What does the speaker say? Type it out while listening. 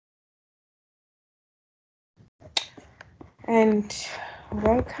and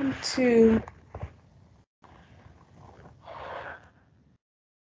welcome to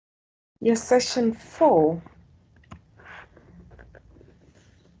your session 4.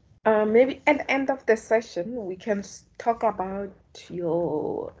 Maybe at the end of the session, we can talk about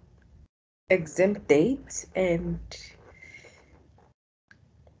your exam date and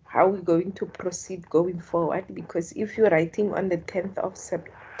how we're going to proceed going forward, because if you're writing on the 10th of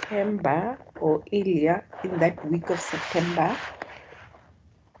September or earlier in that week of September,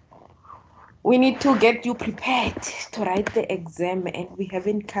 we need to get you prepared to write the exam, and we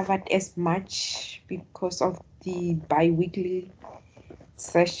haven't covered as much because of the bi-weekly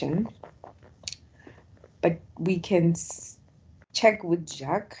session, but we can check with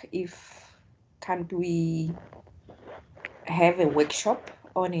Jack if can't we have a workshop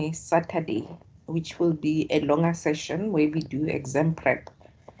on a Saturday, which will be a longer session where we do exam prep.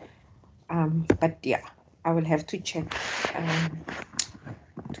 But yeah, I will have to check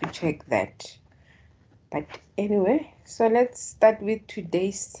that. But anyway, so let's start with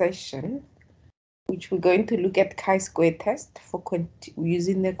today's session, which we're going to look at chi-square test for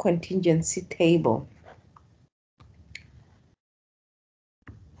using the contingency table.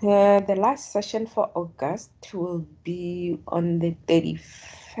 The last session for August will be on the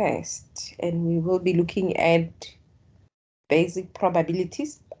 31st, and we will be looking at basic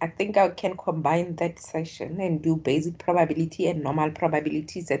probabilities. I think I can combine that session and do basic probability and normal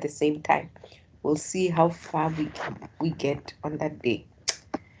probabilities at the same time. We'll see how far we get on that day.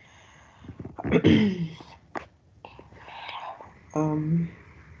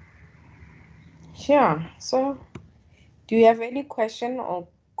 Sure. So do you have any question or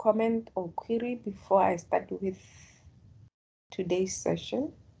comment or query before I start with today's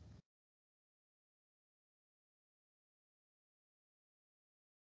session?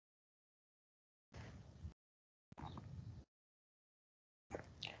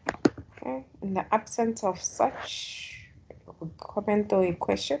 Okay. In the absence of such a comment or a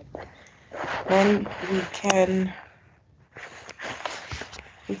question, then we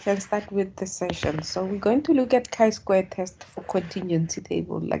can start with the session. So we're going to look at chi-square test for contingency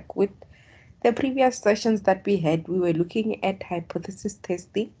table. Like with the previous sessions that we had, we were looking at hypothesis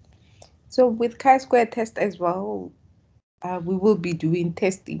testing. So with chi-square test as well, we will be doing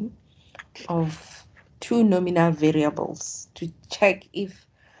testing of two nominal variables to check if,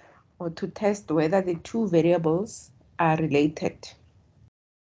 or to test whether the two variables are related.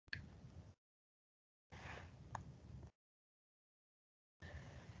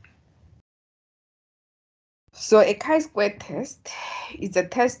 So a chi-square test is a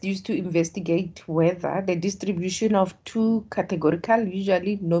test used to investigate whether the distribution of two categorical,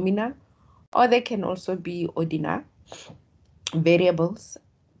 usually nominal, or they can also be ordinal, variables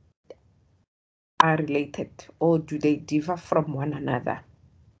are related, or do they differ from one another.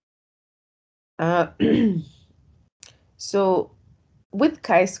 So with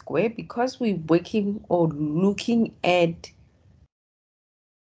chi-square, because we're working or looking at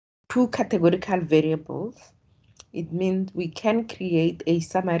two categorical variables, it means we can create a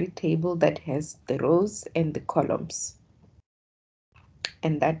summary table that has the rows and the columns.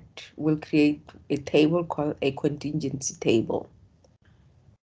 And that will create a table called a contingency table.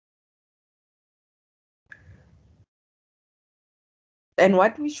 And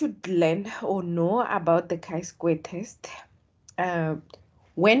what we should learn or know about the chi-square test,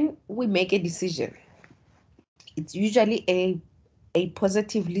 when we make a decision, it's usually a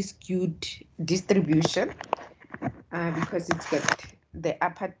positively skewed distribution, because it's got the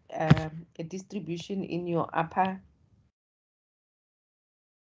upper a distribution in your upper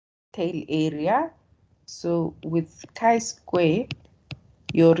tail area. So with chi-square,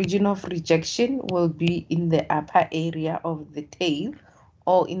 your region of rejection will be in the upper area of the tail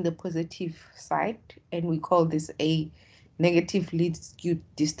or in the positive side, and we call this a negatively skewed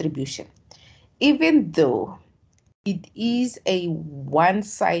distribution. Even though it is a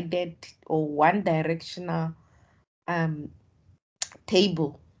one-sided or one-directional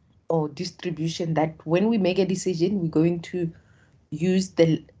table or distribution, that when we make a decision, we're going to use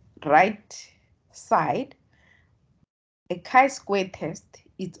the right side, a chi-square test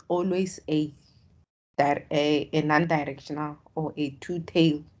is always a non-directional or a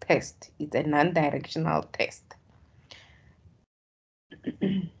two-tail test. It's a non-directional test.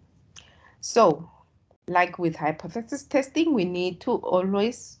 So, like with hypothesis testing, we need to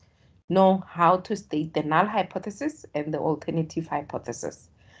always know how to state the null hypothesis and the alternative hypothesis.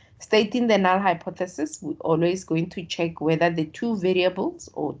 Stating the null hypothesis, we're always going to check whether the two variables,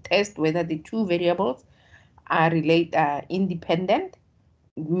 or test whether the two variables are independent,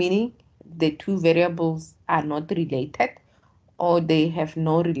 meaning the two variables are not related, or they have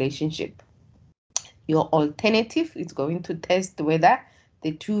no relationship. Your alternative is going to test whether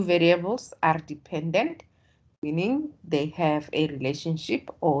the two variables are dependent, meaning they have a relationship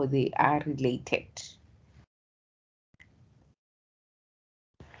or they are related.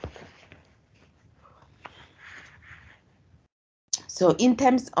 So in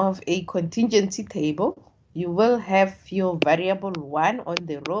terms of a contingency table, you will have your variable 1 on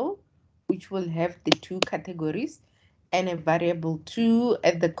the row, which will have the two categories, and a variable 2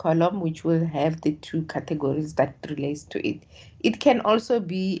 at the column, which will have the two categories that relates to it. It can also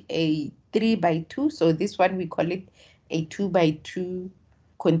be a 3 by 2, so this one we call it a 2 by 2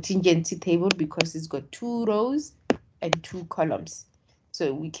 contingency table because it's got 2 rows and 2 columns.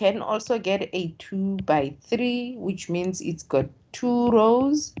 So we can also get a 2 by 3, which means it's got 2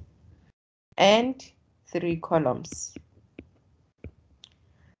 rows and 3 columns.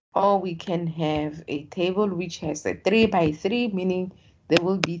 Or we can have a table which has a 3 by 3, meaning there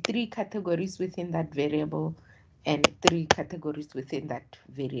will be 3 categories within that variable and 3 categories within that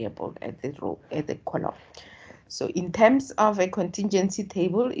variable at the row, at the column. So in terms of a contingency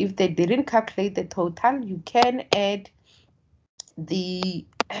table, if they didn't calculate the total, you can add the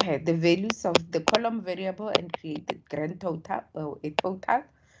values of the column variable and create the grand total or a total,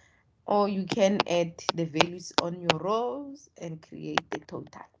 or you can add the values on your rows and create the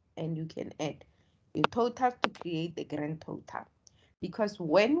total, and you can add your total to create the grand total. Because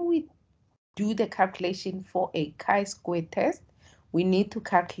when we do the calculation for a chi-square test, we need to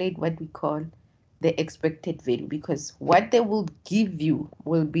calculate what we call the expected value, because what they will give you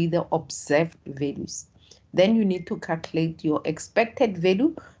will be the observed values. Then you need to calculate your expected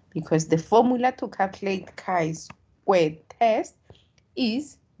value, because the formula to calculate chi-square test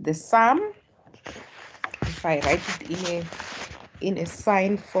is the sum. If I write it in a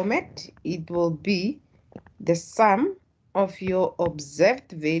sign format, it will be the sum of your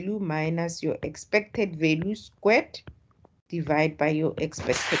observed value minus your expected value squared divided by your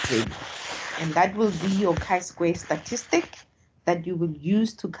expected value. And that will be your chi-square statistic that you will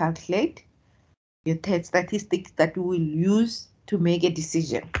use to calculate your test statistics that you will use to make a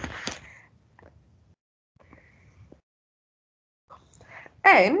decision.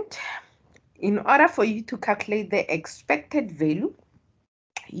 And in order for you to calculate the expected value,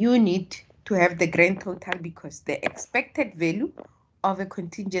 you need to have the grand total, because the expected value of a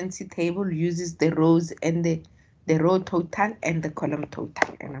contingency table uses the rows and the row total and the column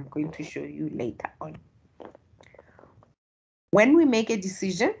total, and I'm going to show you later on. When we make a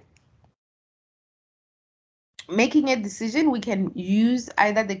decision, we can use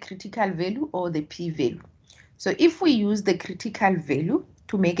either the critical value or the p-value. So if we use the critical value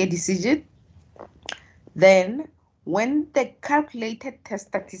to make a decision, then when the calculated test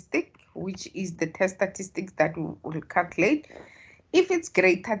statistic, which is the test statistics that we will calculate, if it's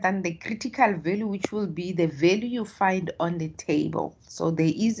greater than the critical value, which will be the value you find on the table. So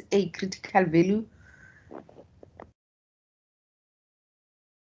there is a critical value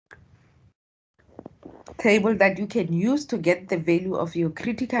table that you can use to get the value of your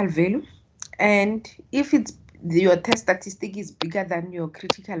critical value. And if it's your test statistic is bigger than your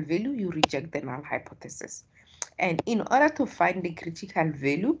critical value, you reject the null hypothesis. And in order to find the critical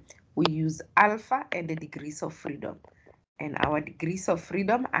value, we use alpha and the degrees of freedom. And our degrees of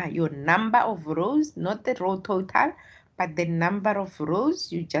freedom are your number of rows, not the row total, but the number of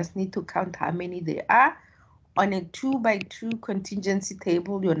rows. You just need to count how many there are. On a 2 by 2 contingency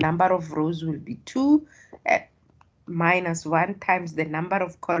table, your number of rows will be 2 minus 1 times the number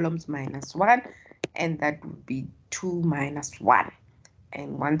of columns minus 1, and that would be 2 minus 1.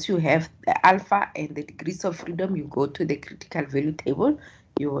 And once you have the alpha and the degrees of freedom, you go to the critical value table.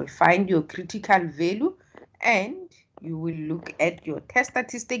 You will find your critical value, and you will look at your test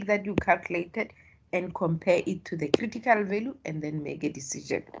statistic that you calculated and compare it to the critical value, and then make a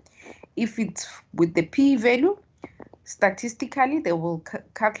decision. If it's with the p-value, statistically, they will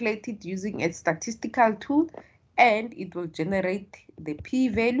calculate it using a statistical tool, and it will generate the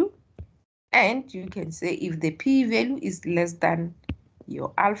p-value. And you can say if the p-value is less than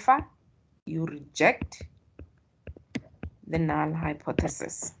your alpha, you reject the null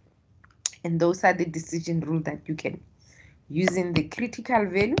hypothesis. And those are the decision rules that you can use in the critical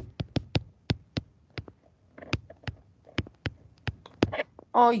value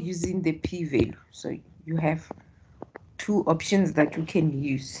or using the p-value. So you have two options that you can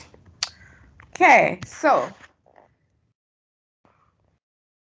use. Okay, so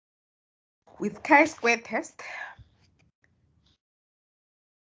with chi-square test,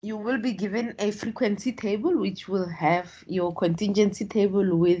 you will be given a frequency table, which will have your contingency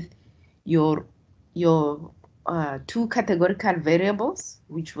table with your two categorical variables,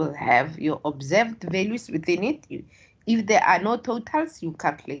 which will have your observed values within it. If there are no totals, you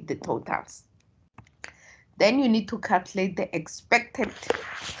calculate the totals. Then you need to calculate the expected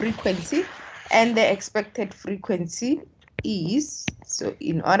frequency, and the expected frequency is, so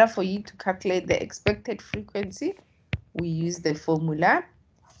in order for you to calculate the expected frequency, we use the formula,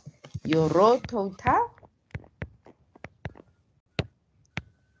 your row total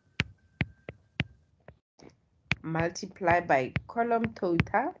multiplied by column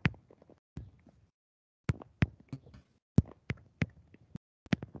total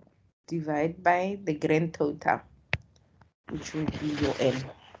divided by the grand total, which will be your n.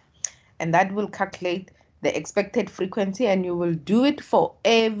 And that will calculate the expected frequency, and you will do it for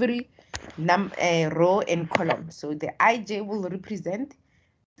every row and column. So the ij will represent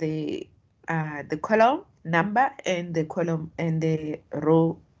the column number and the column and the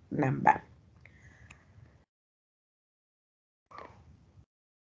row number.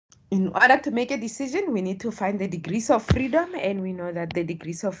 In order to make a decision, we need to find the degrees of freedom, and we know that the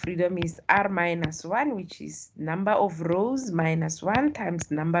degrees of freedom is r minus 1, which is number of rows minus 1 times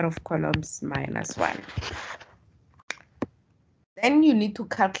number of columns minus 1. Then you need to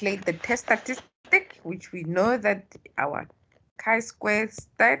calculate the test statistic, which we know that our chi-square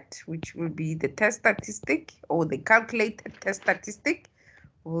stat, which will be the test statistic or the calculated test statistic,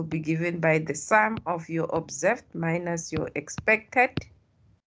 will be given by the sum of your observed minus your expected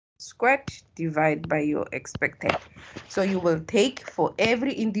squared divided by your expected. So you will take for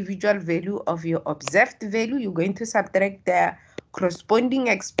every individual value of your observed value, you're going to subtract the corresponding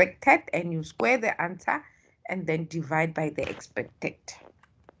expected, and you square the answer and then divide by the expected.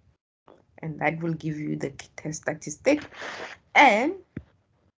 And that will give you the test statistic. And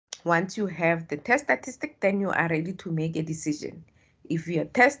once you have the test statistic, then you are ready to make a decision. If your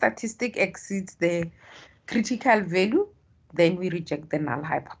test statistic exceeds the critical value, then we reject the null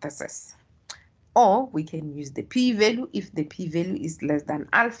hypothesis. Or we can use the p-value. If the p-value is less than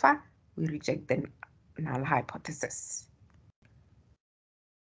alpha, we reject the null hypothesis.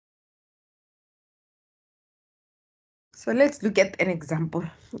 So let's look at an example.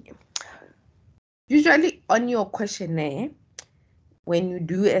 Usually on your questionnaire, when you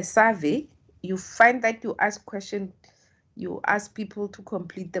do a survey, you find that you ask people to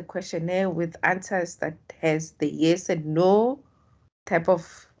complete the questionnaire with answers that has the yes and no type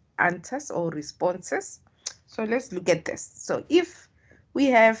of answers or responses. So let's look at this. So if we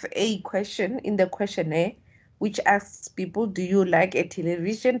have a question in the questionnaire which asks people, do you like a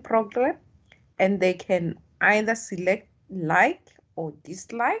television program? And they can either select like or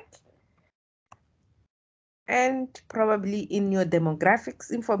dislike. And probably in your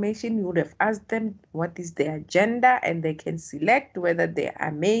demographics information, you would have asked them what is their gender, and they can select whether they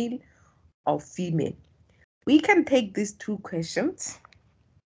are male or female. We can take these two questions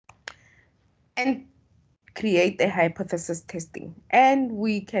and create a hypothesis testing. And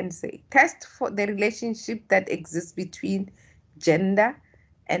we can say, test for the relationship that exists between gender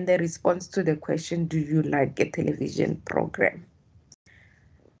and the response to the question, do you like a television program?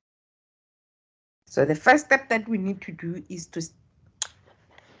 So the first step that we need to do is to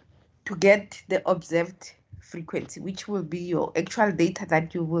get the observed frequency, which will be your actual data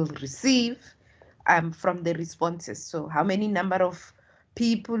that you will receive from the responses. So how many number of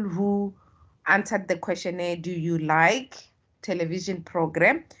people who answered the questionnaire, do you like television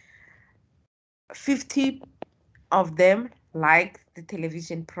program? 50 of them like the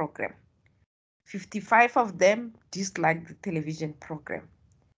television program. 55 of them dislike the television program.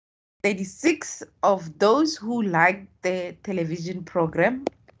 36 of those who like the television program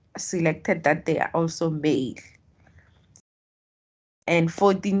selected that they are also male. And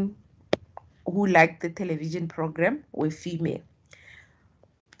 14 who liked the television program were female.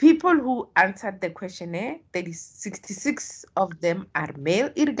 People who answered the questionnaire, 66 of them are male,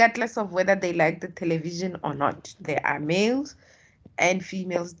 regardless of whether they like the television or not. They are males, and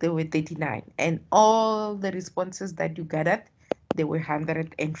females, they were 39. And all the responses that you gathered, they were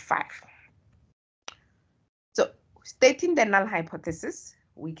 105. So stating the null hypothesis,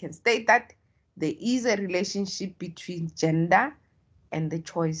 we can state that there is a relationship between gender and the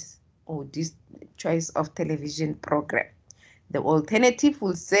choice or this choice of television program. The alternative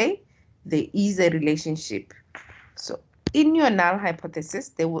will say there is a relationship. So in your null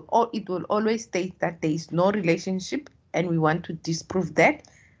hypothesis, it will always state that there is no relationship, and we want to disprove that.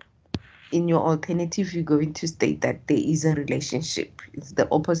 In your alternative, you're going to state that there is a relationship. It's the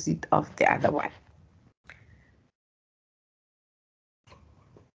opposite of the other one.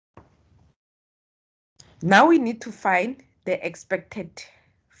 Now we need to find the expected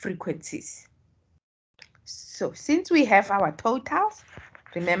frequencies. So since we have our totals,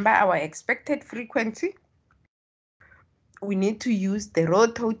 remember our expected frequency, we need to use the row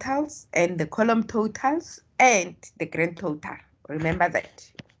totals and the column totals and the grand total. Remember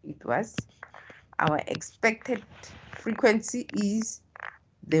that it was our expected frequency is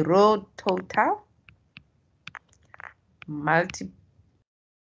the row total multiplied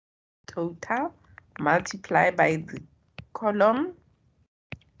by the column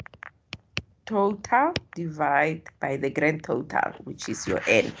total divided by the grand total, which is your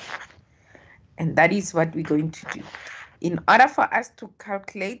n. And that is what we're going to do. In order for us to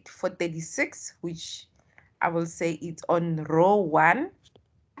calculate for 36, which I will say it's on row 1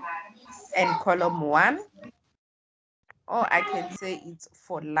 and column 1, or I can say it's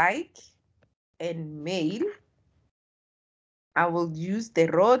for like and male, I will use the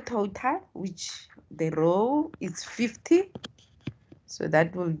row total, which the row is 50. So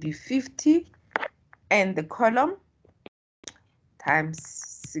that will be 50. And the column times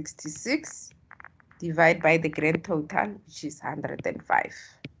 66 divided by the grand total, which is 105.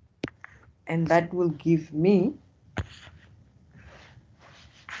 And that will give me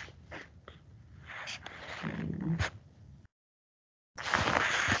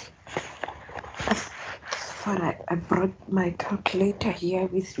I brought my calculator here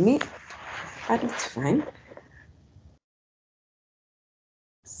with me, but it's fine.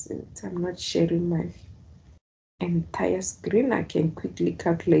 Since I'm not sharing my entire screen, I can quickly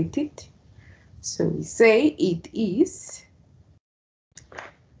calculate it. So we say it is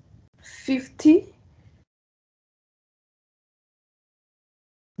 50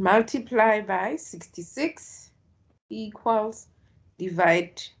 multiplied by 66 equals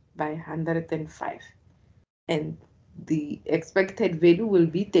divide by 105. And the expected value will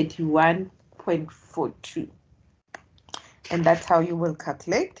be 31.42. And that's how you will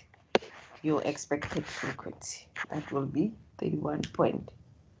calculate your expected frequency. That will be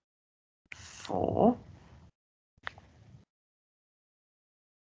 31.4.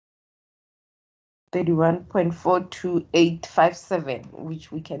 31.42857,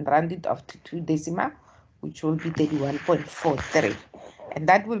 which we can round it off to 2 decimal, which will be 31.43. And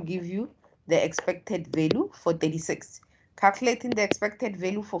that will give you the expected value for 36. Calculating the expected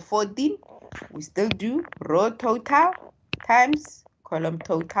value for 14, we still do row total times column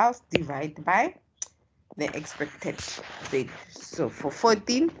totals divided by the expected value. So for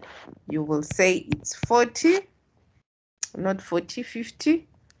 14, you will say it's 40, not 40, 50.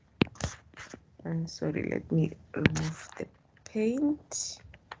 I'm sorry, let me remove the paint.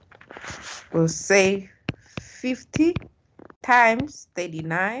 We'll say 50 times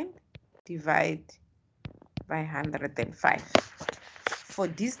 39 divided by 105. For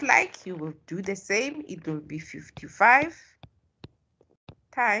dislike, you will do the same. It will be 55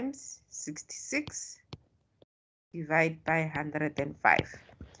 times 66 divided by 105.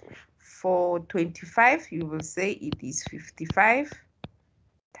 For 25, you will say it is 55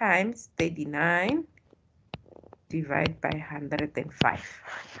 times 39 divided by 105.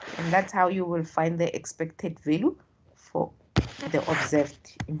 And that's how you will find the expected value for the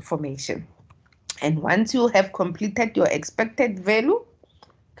observed information. And once you have completed your expected value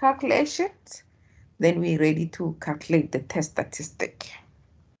calculations, then we're ready to calculate the test statistic.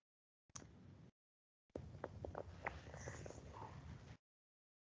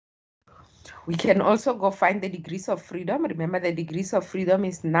 We can also go find the degrees of freedom. Remember, the degrees of freedom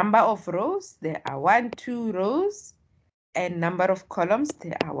is number of rows. There are 1, 2 rows. And number of columns,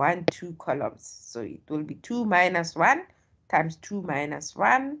 there are 1, 2 columns. So it will be 2 minus 1 times 2 minus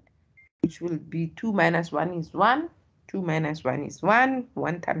 1, which will be 2 minus 1 is 1. 2 minus 1 is 1.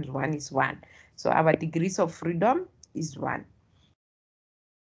 1 times 1 is 1. So our degrees of freedom is 1.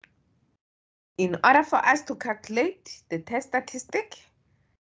 In order for us to calculate the test statistic,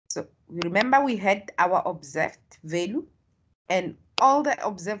 so remember we had our observed value, and all the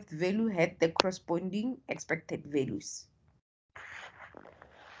observed value had the corresponding expected values.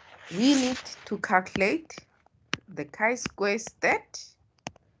 We need to calculate the chi-square stat,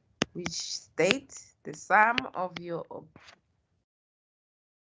 which states the sum of your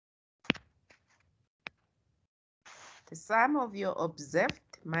observed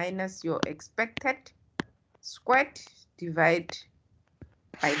minus your expected squared divided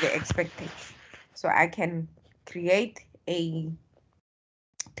by the expected. So I can create a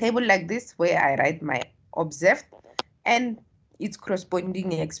table like this where I write my observed and its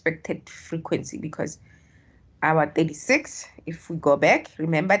corresponding expected frequency, because our 36, if we go back,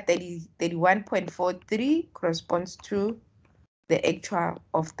 remember 31.43 corresponds to the actual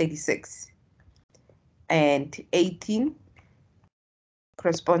of 36, and 18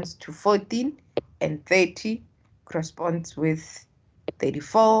 corresponds to 14, and 30 corresponds with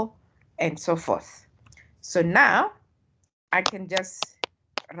 34, and so forth. So now I can just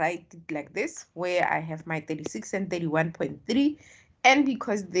write it like this, where I have my 36 and 31.3, and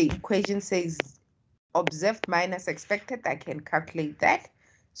because the equation says observed minus expected, I can calculate that.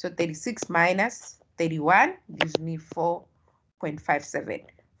 So 36 minus 31 gives me 4.57.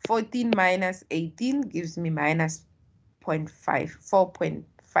 14 minus 18 gives me minus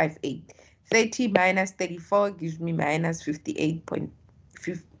 4.58. 30 minus 34 gives me minus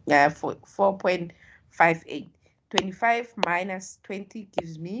 4.58. 25 minus 20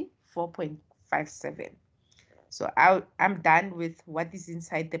 gives me 4.57. So I'm done with what is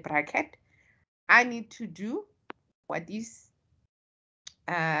inside the bracket. I need to do what is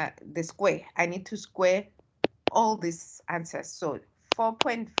the square. I need to square all these answers. So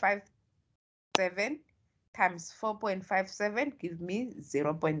 4.57 times 4.57 gives me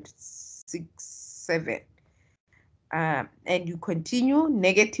 0.67. And you continue,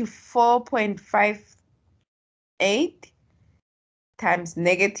 negative 4.58 times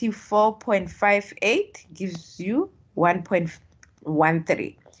negative 4.58 gives you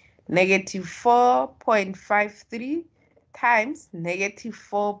 1.13. Negative 4.53 times negative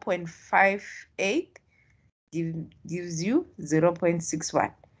 4.58 gives you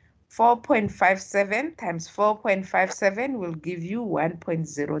 0.61. 4.57 times 4.57 will give you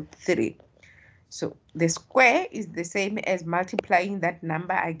 1.03. So the square is the same as multiplying that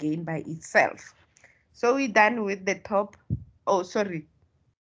number again by itself. So we're done with the top. Oh, sorry.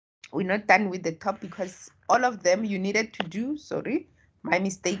 We're not done with the top because all of them you needed to do. Sorry, my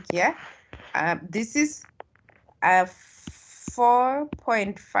mistake here. This is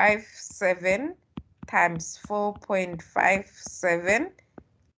 4.57 times 4.57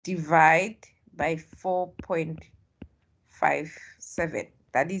 divide by 4.57.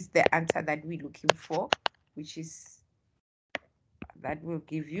 That is the answer that we're looking for, which is, that will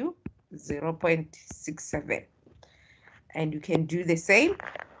give you 0.67. And you can do the same.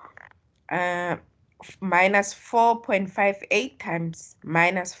 Minus 4.58 times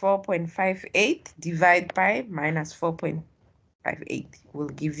minus 4.58 divide by minus 4.58 will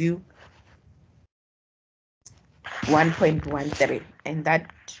give you 1.13, and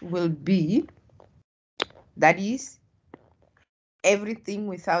that is everything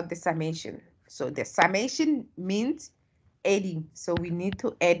without the summation. So the summation means adding, so we need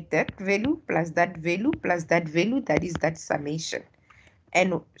to add that value plus that value plus that value, that is that summation.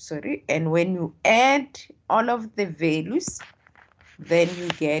 And when you add all of the values, then you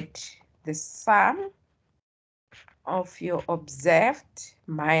get the sum of your observed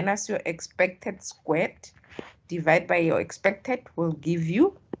minus your expected squared divided by your expected will give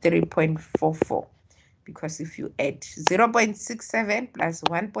you 3.44. Because if you add 0.67 plus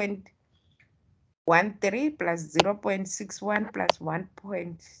 1.13 plus 0.61 plus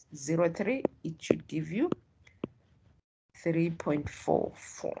 1.03, it should give you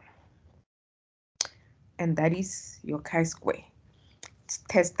 3.44. And that is your chi-square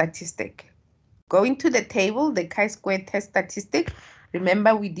test statistic. Going to the table, the chi-square test statistic,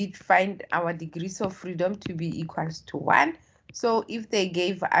 remember we did find our degrees of freedom to be equals to 1. So if they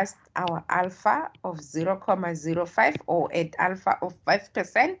gave us our alpha of 0.05 or at alpha of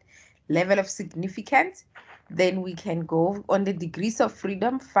 5% level of significance, then we can go on the degrees of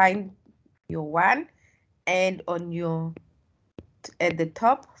freedom, find your 1, and on your at the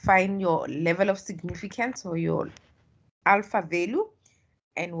top find your level of significance or your alpha value,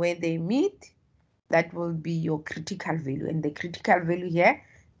 and when they meet, that will be your critical value, and the critical value here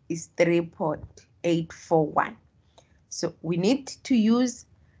is 3.841. So we need to use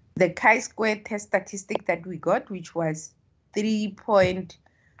the chi-square test statistic that we got, which was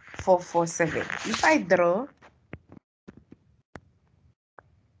 3.447. If I draw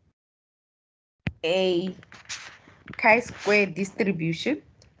a chi-square distribution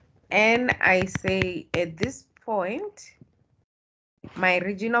and I say at this point my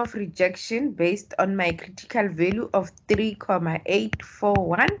region of rejection based on my critical value of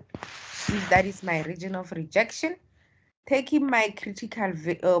 3.841, if that is my region of rejection, taking my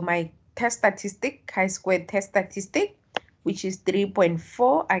my test statistic, chi-square test statistic, which is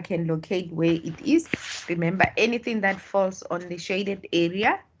 3.4, I can locate where it is. Remember, anything that falls on the shaded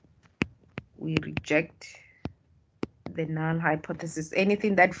area, we reject the null hypothesis.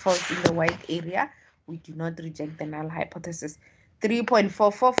 Anything that falls in the white area, we do not reject the null hypothesis.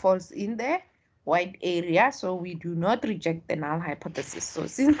 3.44 falls in the white area, so we do not reject the null hypothesis. So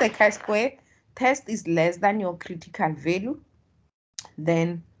since the chi-square test is less than your critical value,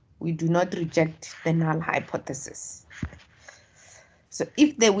 then we do not reject the null hypothesis. So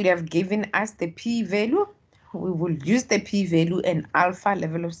if they would have given us the p-value, we will use the p-value and alpha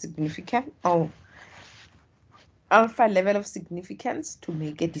level of significance or alpha level of significance to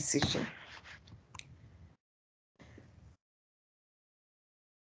make a decision.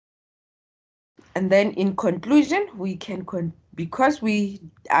 And then in conclusion, we can, because we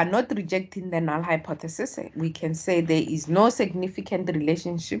are not rejecting the null hypothesis, we can say there is no significant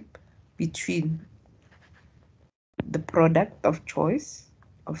relationship between the product of choice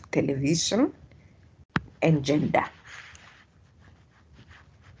of television and gender.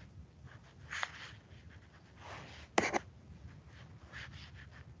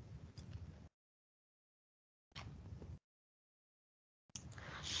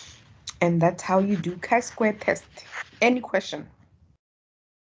 And that's how you do chi-square test. Any question?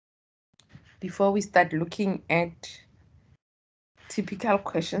 Before we start looking at typical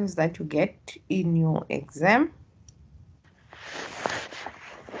questions that you get in your exam.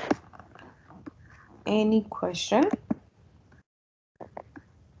 Any question?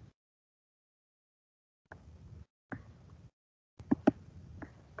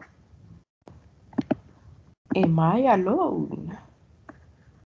 Am I alone?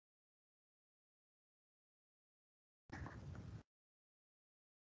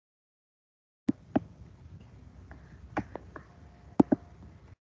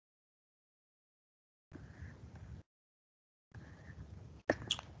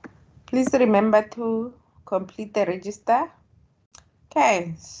 Please remember to complete the register.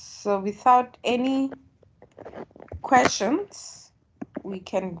 Okay, so without any questions, we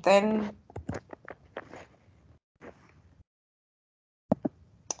can then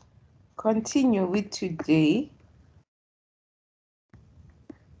continue with today.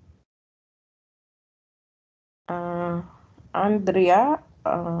 Andrea,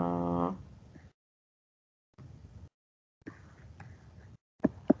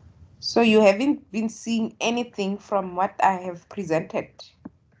 so you haven't been seeing anything from what I have presented,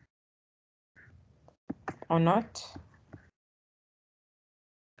 or not?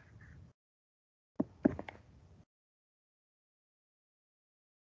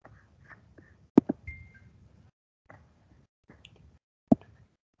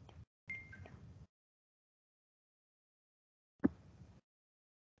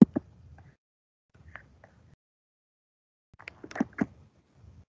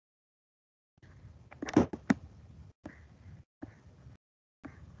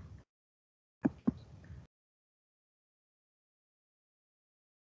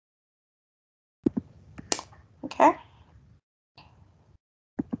 Okay.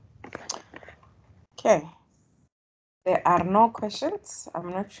 Okay. There are no questions. I'm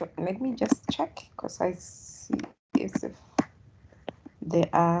not sure. Let me just check because I see as if there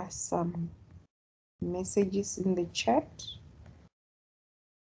are some messages in the chat.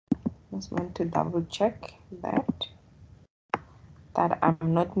 Just want to double check that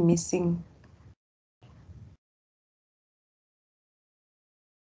I'm not missing.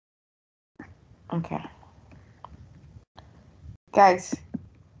 Okay. Guys,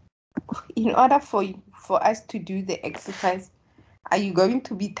 in order for us to do the exercise, are you going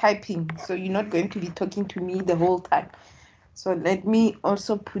to be typing? So you're not going to be talking to me the whole time. So let me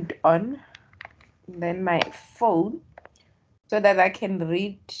also put on then my phone so that I can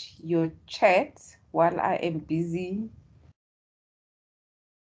read your chat while I am busy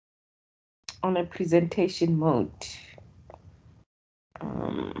on a presentation mode.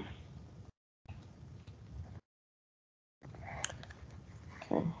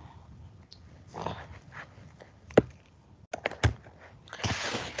 Okay.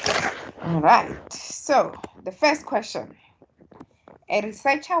 All right, so the first question. A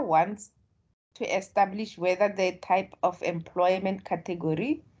researcher wants to establish whether the type of employment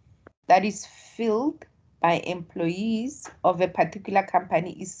category that is filled by employees of a particular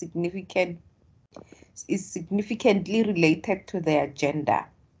company is significantly related to their gender.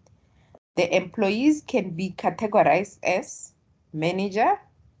 The employees can be categorized as manager,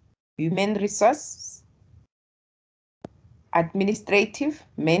 human resource, administrative,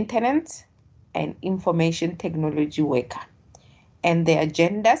 maintenance, and information technology worker. And their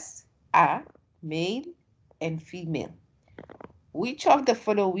genders are male and female. Which of the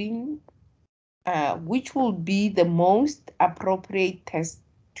following, which will be the most appropriate test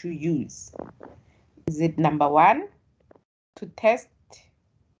to use? Is it number 1, to test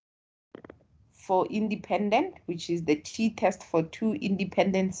for independent, which is the t-test for 2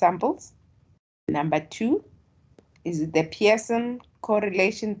 independent samples? Number 2, is it the Pearson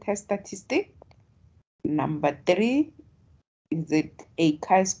correlation test statistic? Number 3, is it a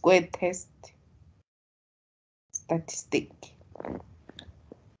chi-square test statistic?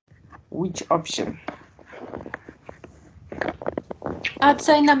 Which option? I'd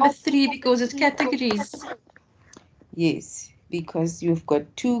say number 3 because it's categories. Yes, because you've got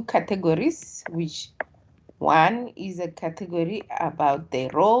two categories, which one is a category about the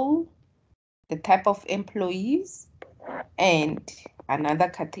role, the type of employees, and another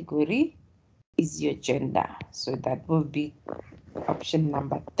category is your gender. So that will be option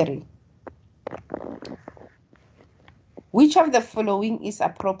number 3. Which of the following is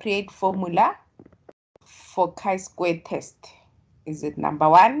appropriate formula for chi-square test? Is it number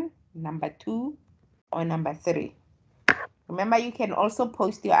 1, number 2, or number 3? Remember, you can also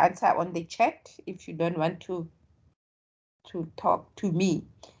post your answer on the chat if you don't want to talk to me.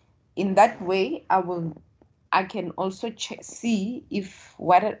 In that way, I can also see if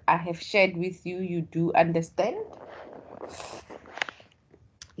what I have shared with you, you do understand.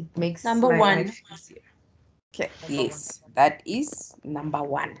 It makes number my 1. life easier. Okay, yes, that is number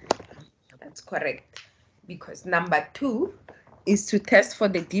 1. That's correct. Because number 2 is to test for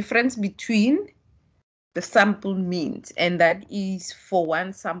the difference between the sample means, and that is for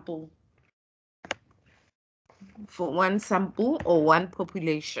one sample or one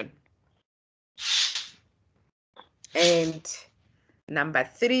population. And number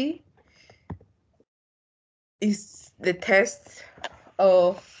 3 is the test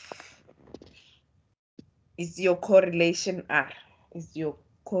of your correlation R, is your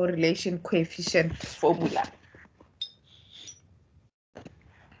correlation coefficient formula.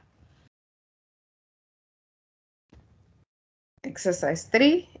 Exercise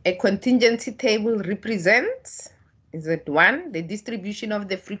 3, a contingency table represents, is it 1, the distribution of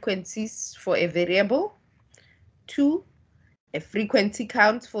the frequencies for a variable, 2, a frequency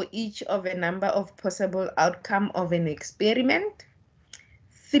count for each of a number of possible outcome of an experiment,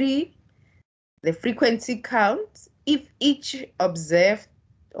 3, the frequency count if each observed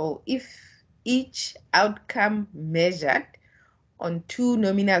or if each outcome measured on 2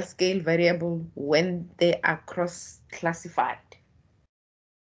 nominal scale variables when they are cross-classified.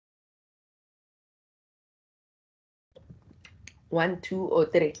 1, 2, or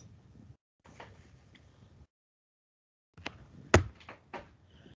 3?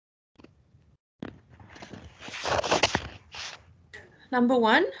 Number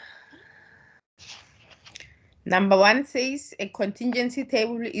 1. Number 1 says a contingency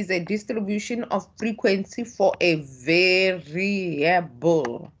table is a distribution of frequency for a variable.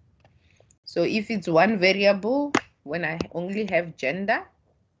 So if it's one variable, when I only have gender,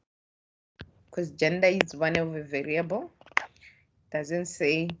 because gender is one of a variable, doesn't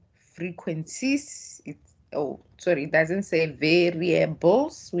say frequencies, it doesn't say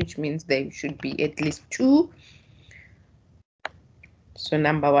variables, which means there should be at least 2. So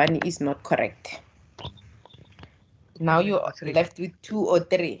number 1 is not correct. Now you're left with 2 or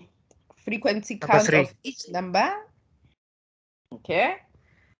 3. Frequency count of each number. Okay.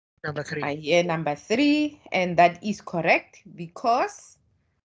 Number 3. I hear number 3, and that is correct because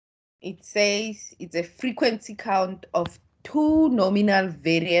it says it's a frequency count of 2 nominal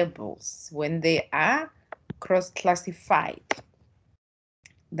variables when they are cross-classified.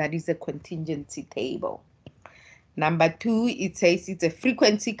 That is a contingency table. Number 2, it says it's a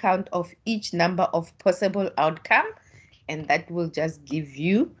frequency count of each number of possible outcome, and that will just give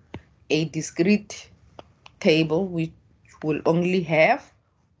you a discrete table which will only have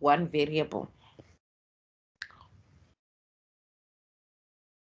one variable.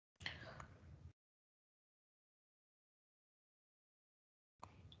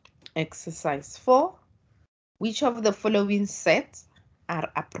 Exercise 4. Which of the following sets are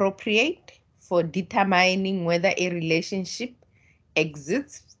appropriate for determining whether a relationship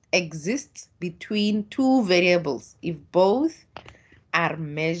exists between 2 variables if both are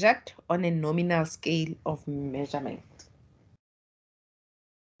measured on a nominal scale of measurement?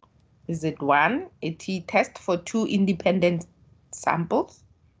 Is it 1, a t-test for 2 independent samples?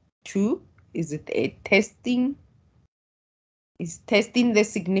 2, is it a testing the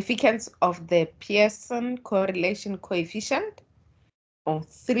significance of the Pearson correlation coefficient? Or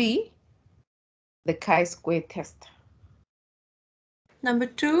 3, the chi-square test? Number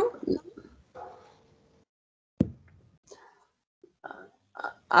 2.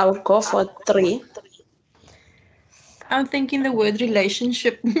 I would go for 3. I'm thinking the word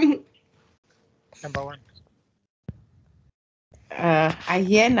relationship. Number 1. I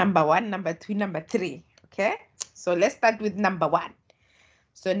hear number 1, number 2, number 3. Okay, so let's start with number 1.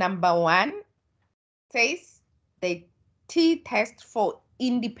 So number 1 says the t-test for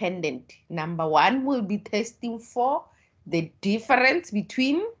independent. Number 1 will be testing for the difference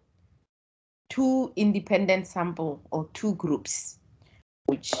between 2 independent sample or 2 groups,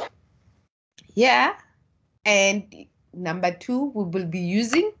 which here. And number 2, we will be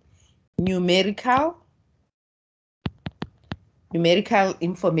using numerical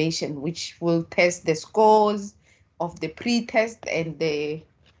information, which will test the scores of the pre-test and the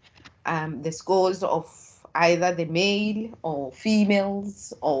scores of either the male or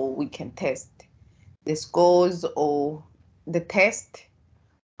females, or we can test the scores or the test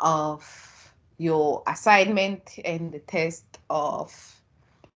of your assignment and the test of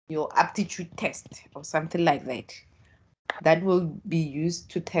your aptitude test or something like that. That will be used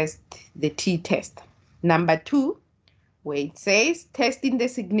to test the t-test. Number 2, where it says testing the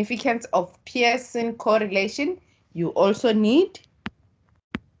significance of Pearson correlation, you also need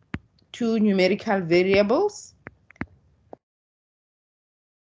 2 numerical variables,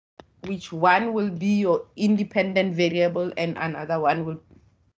 which one will be your independent variable and another one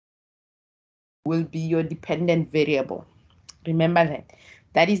will be your dependent variable. Remember that.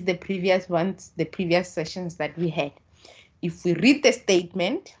 That is the previous ones, the previous sessions that we had. If we read the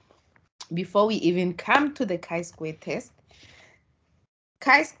statement, before we even come to the chi-square test,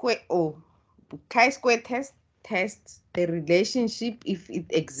 chi-square test tests the relationship if it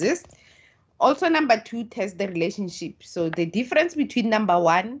exists. Also, number 2 tests the relationship. So the difference between number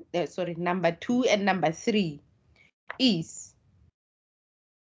 2 and number 3 is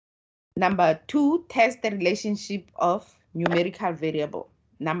number 2 tests the relationship of numerical variable.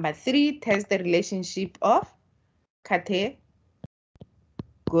 Number 3 tests the relationship of categorical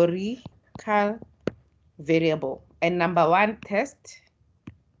variable. And number 1 tests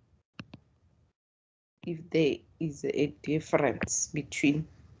if there is a difference between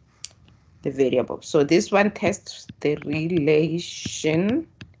the variable. So this one tests the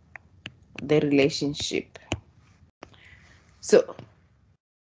relationship. So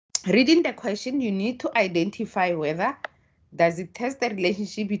reading the question, you need to identify whether does it test the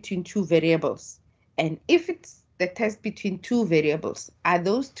relationship between 2 variables. And if it's the test between 2 variables, are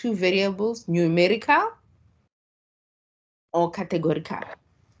those 2 variables numerical or categorical?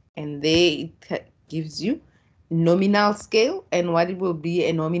 And there it gives you nominal scale, and what it will be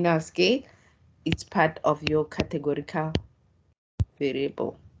a nominal scale, it's part of your categorical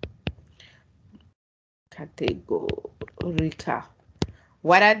variable. Categorical.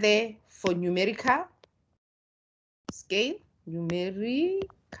 What are they for numerical scale?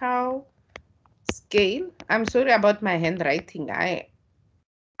 Numerical scale. I'm sorry about my handwriting. I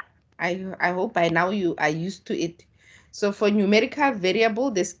hope by now you are used to it. So for numerical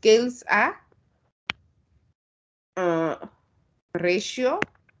variable, the scales are ratio.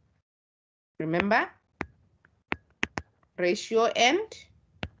 Remember? Ratio and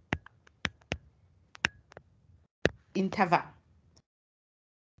interval.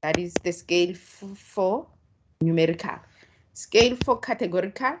 That is the scale for numerical. Scale for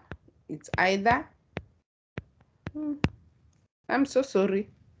categorical, it's either, I'm so sorry.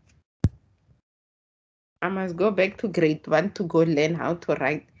 I must go back to grade 1 to go learn how to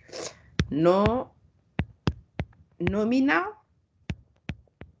write nominal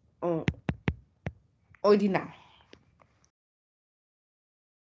or ordinal.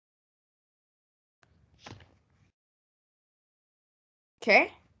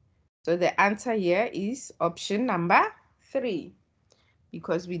 Okay, so the answer here is option number 3,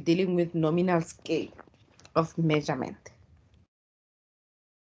 because we're dealing with nominal scale of measurement.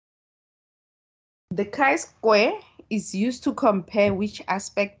 The chi-square is used to compare which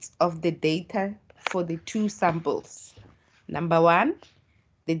aspects of the data for the 2 samples. Number 1,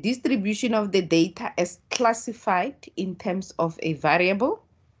 the distribution of the data as classified in terms of a variable.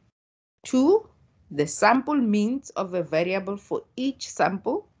 2, the sample means of a variable for each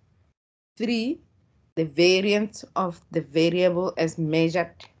sample. 3, the variance of the variable as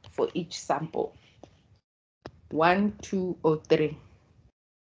measured for each sample. 1, 2, or 3.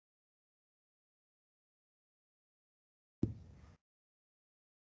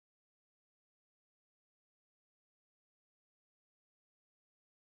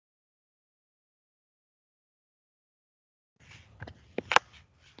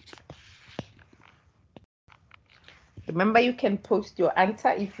 Remember, you can post your answer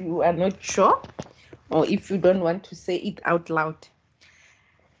if you are not sure or if you don't want to say it out loud.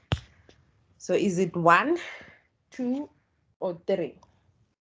 So is it 1, 2, or 3?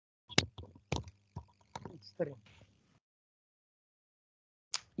 It's 3.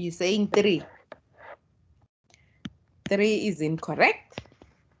 You're saying 3. 3 is incorrect,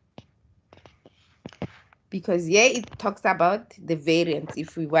 because here it talks about the variance.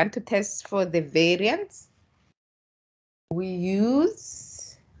 If we want to test for the variance, we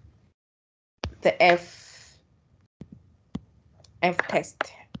use the F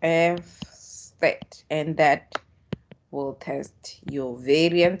test. instead, and that will test your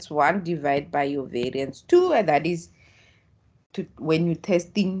variance 1 divided by your variance 2, and that is when you're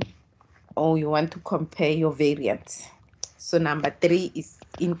testing or you want to compare your variance. So number 3 is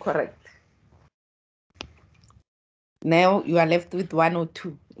incorrect. Now you are left with 1 or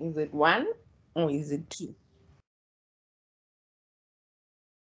 2. Is it 1 or is it 2?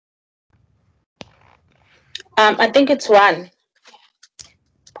 I think it's 1.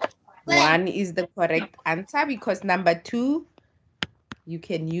 1 is the correct answer because number 2, you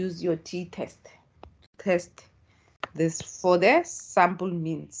can use your t-test. Test this for the sample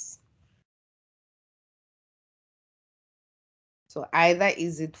means. So either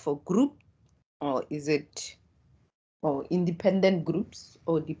is it for group or is it for independent groups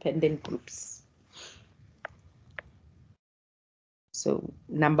or dependent groups. So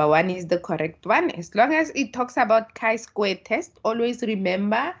number 1 is the correct one. As long as it talks about chi-square test, always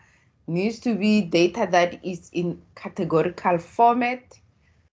remember needs to be data that is in categorical format,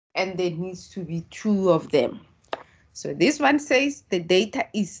 and there needs to be 2 of them. So this one says the data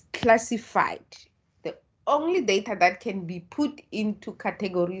is classified. The only data that can be put into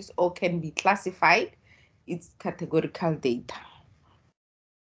categories or can be classified is categorical data.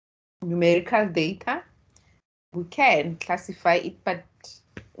 Numerical data, we can classify it, but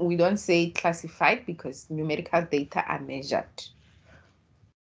we don't say classified because numerical data are measured.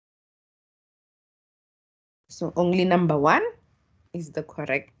 So only number 1 is the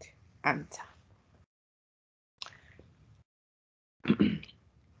correct answer.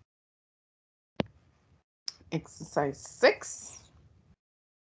 Exercise 6.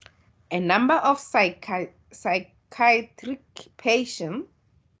 A number of psychiatric patients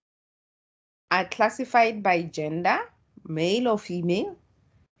are classified by gender, male or female,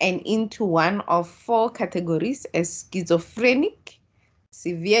 and into one of 4 categories as schizophrenic,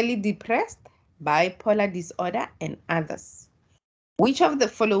 severely depressed, bipolar disorder, and others. Which of the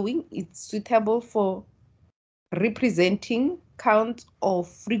following is suitable for representing count or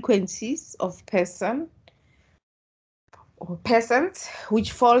frequencies of persons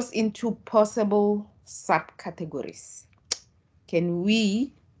which falls into possible subcategories? Can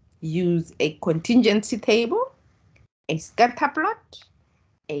we use a contingency table, a scatter plot,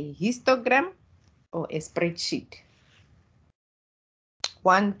 a histogram, or a spreadsheet?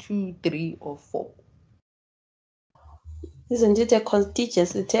 1, 2, 3, or 4? Isn't it a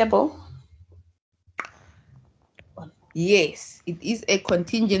contingency table? Yes, it is a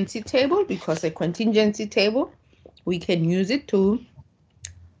contingency table because a contingency table, we can use it to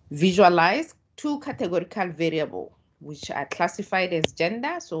visualize 2 categorical variables which are classified as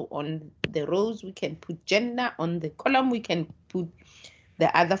gender. So on the rows we can put gender, on the column we can put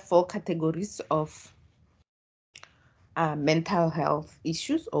the other 4 categories of mental health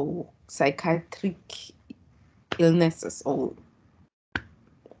issues or psychiatric illnesses. Or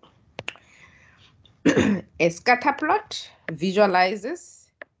a scatter plot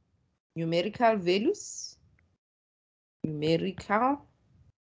visualizes numerical values,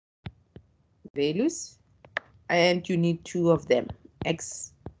 and you need 2 of them,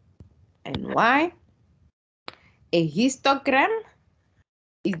 X and Y. A histogram,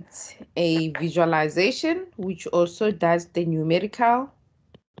 it's a visualization which also does the numerical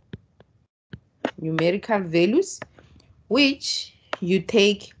values, which you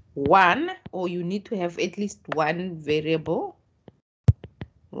take 1, or you need to have at least one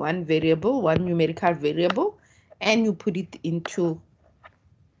numerical variable, and you put it into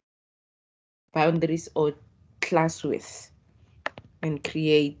boundaries or class width and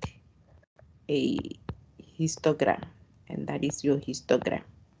create a histogram, and that is your histogram.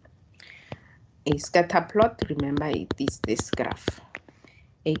 A scatter plot, remember it is this graph.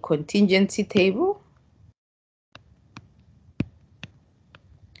 A contingency table,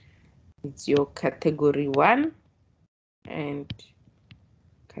 it's your category 1 and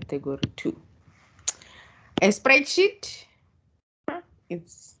category 2. A spreadsheet,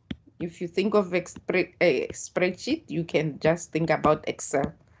 it's, if you think of a spreadsheet, you can just think about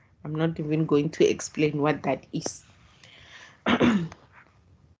Excel. I'm not even going to explain what that is.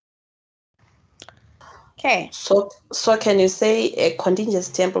 Okay. So can you say a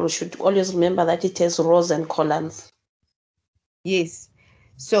contingency table, we should always remember that it has rows and columns? Yes.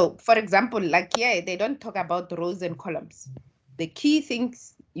 So, for example, like here, they don't talk about rows and columns. The key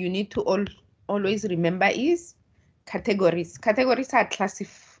things you need to always remember is categories. Categories are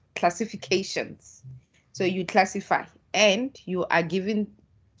classifications. So you classify, and you are given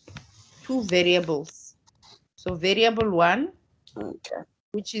 2 variables. So variable 1, Okay.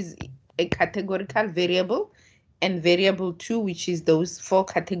 which is a categorical variable, and variable 2, which is those 4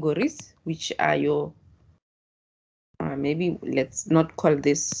 categories, which are your, maybe let's not call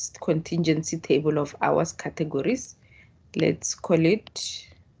this contingency table of hours categories. Let's call it,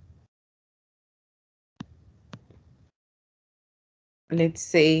 let's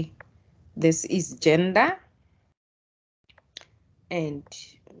say this is gender, and,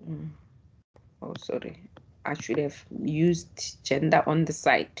 oh, sorry, I should have used gender on the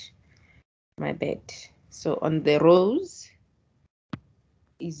side. My bad. So on the rows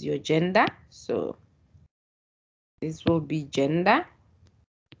is your gender. So this will be gender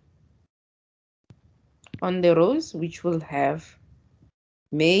on the rows, which will have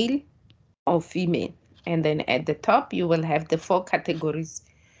male or female. And then at the top, you will have the 4 categories,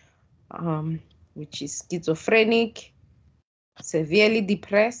 which is schizophrenic, severely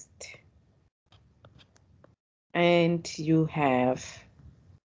depressed, and you have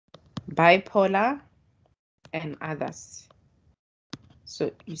bipolar and others.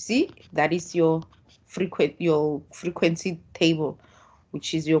 So you see, that is your frequency table,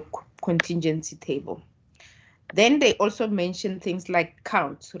 which is your contingency table. Then they also mention things like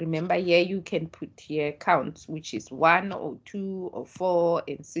counts. Remember, here you can put here counts, which is 1 or 2 or 4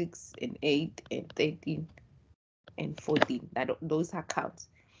 and 6 and 8 and 13 and 14. Those are counts.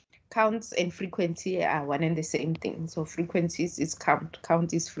 Counts and frequency are one and the same thing. So frequencies is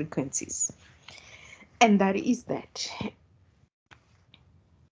count is frequencies. And that is that.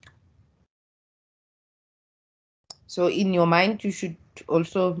 So in your mind, you should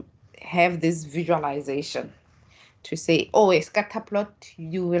also have this visualization to say, oh, a scatter plot,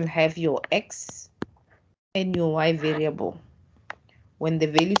 you will have your X and your Y variable. When the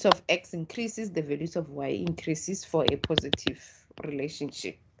values of X increases, the values of Y increases for a positive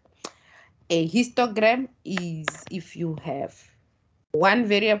relationship. A histogram is if you have one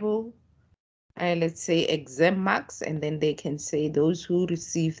variable, let's say exam marks, and then they can say those who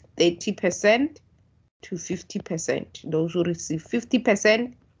receive 30% to 50%, those who receive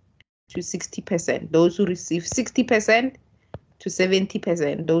 50% to 60%, those who receive 60% to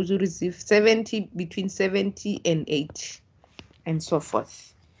 70%, those who receive 70 between 70 and 80, and so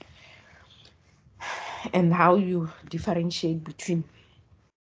forth. And how you differentiate between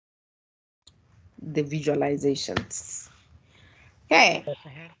the visualizations. Okay. There's a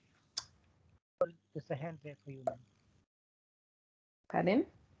hand. There's a hand there for you, ma'am. Pardon?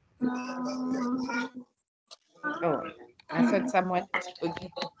 Oh, I thought someone. Okay.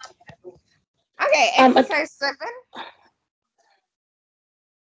 Okay, exercise 7.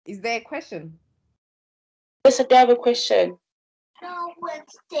 Is there a question? Yes, I do have a question.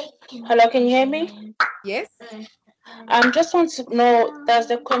 Hello, can you hear me? Yes. Just want to know, does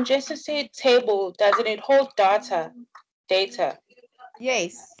the contingency table, does it hold data?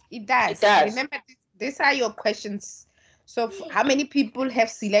 Yes, it does. It does. Remember, these are your questions. So how many people have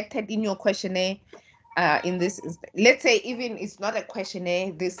selected in your questionnaire in this instance? Let's say even it's not a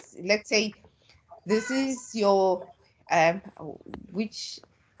questionnaire. Let's say this is your which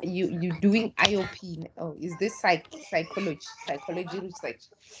you doing IOP. Oh, is this psychology research?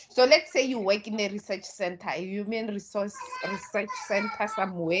 So let's say you work in a research center, a human resource research center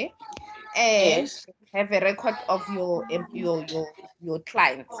somewhere, and Yes. have a record of your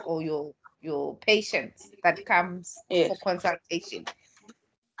clients or your patients that comes Yes. for consultation.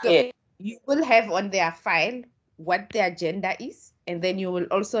 So Yes. you will have on their file what their gender is, and then you will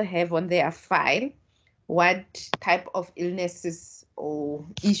also have on their file what type of illnesses or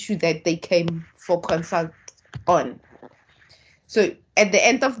issue that they came for consult on. So at the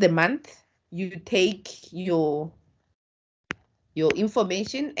end of the month, you take your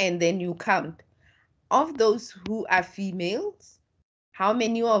information and then you count. Of those who are females, how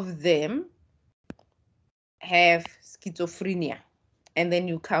many of them have schizophrenia? And then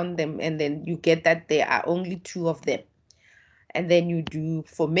you count them, and then you get that there are only 2 of them. And then you do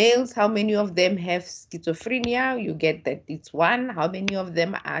for males, how many of them have schizophrenia? You get that it's 1. How many of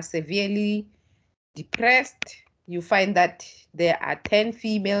them are severely depressed? You find that there are 10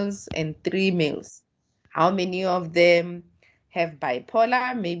 females and 3 males. How many of them have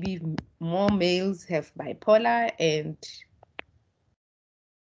bipolar? Maybe more males have bipolar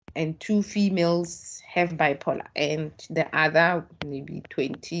and 2 females have bipolar, and the other maybe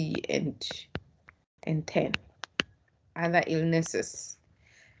 20 and 10 other illnesses.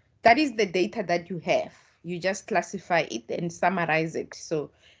 That is the data that you have. You just classify it and summarize it. So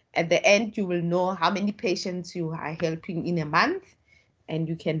at the end, you will know how many patients you are helping in a month, and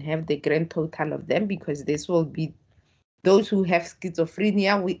you can have the grand total of them, because this will be those who have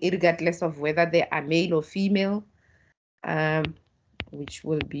schizophrenia, regardless of whether they are male or female, which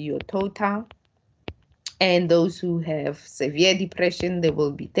will be your total. And those who have severe depression, there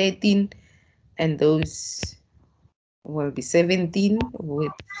will be 13, and those will be 17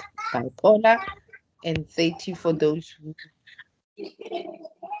 with bipolar, and 30 for those who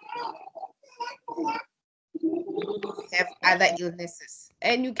have other illnesses.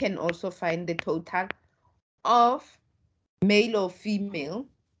 And you can also find the total of male or female,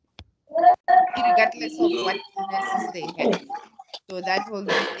 regardless of what illnesses they have. So that will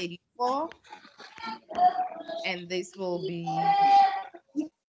be 34, and this will be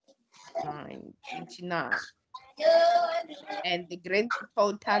 29. And the grand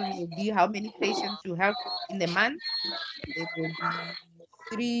total will be how many patients you have in a month. It will be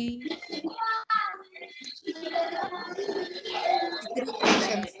three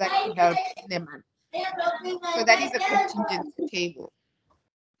patients that you have in a month. So that is a contingency table.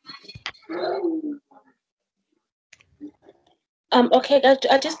 Okay,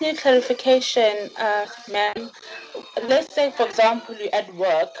 I just need clarification, ma'am. Let's say, for example, you're at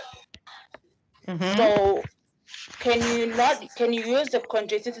work. So can you use the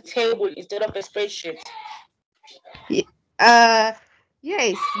contingency table instead of a spreadsheet?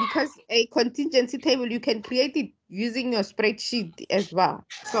 Yes, because a contingency table, you can create it using your spreadsheet as well.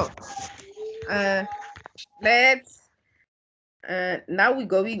 So let's now we're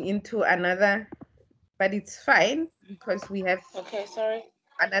going into another, but it's fine because we have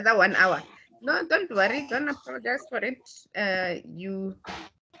another 1 hour. No, don't worry, don't apologize for it. You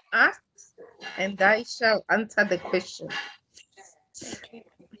ask and I shall answer the question.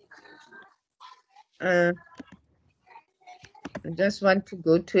 I just want to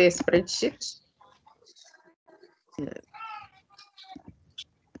go to a spreadsheet.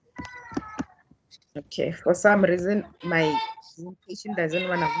 Okay, for some reason my presentation doesn't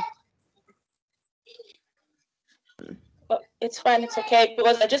want to. It's fine, it's okay,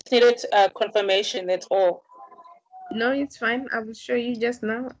 because I just needed confirmation, that's all. No, it's fine. I will show you just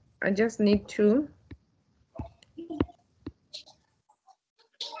now. I just need to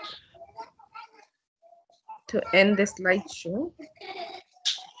end the slideshow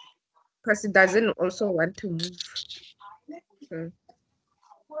because it doesn't also want to move.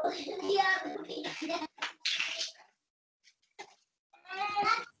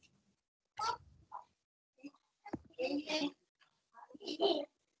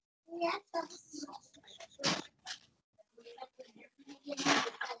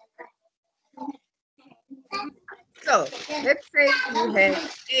 So let's say you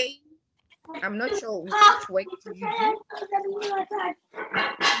have A. I'm not sure which work do you do.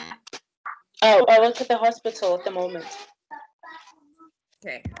 Oh, I work at the hospital at the moment.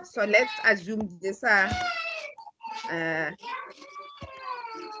 Okay, so let's assume these are and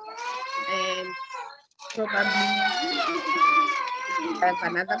probably have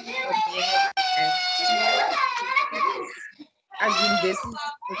another column here, and assume this is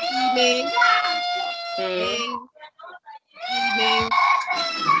a female, male, female.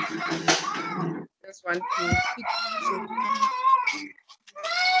 Just want to quickly show you.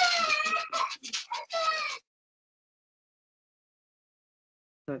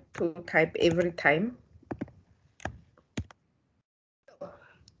 To type every time.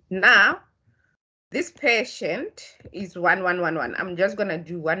 Now, this patient is 1111. I'm just gonna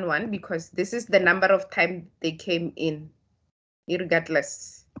do 11 because this is the number of time they came in,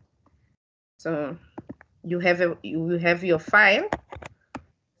 regardless. So you have your file.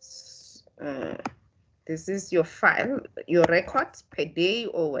 This is your file, your records per day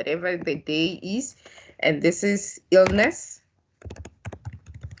or whatever the day is, and this is illness.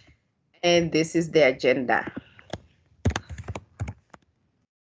 And this is the agenda.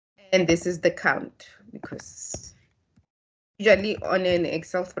 And this is the count, because usually on an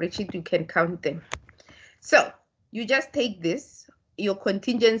Excel spreadsheet, you can count them. So you just take this. Your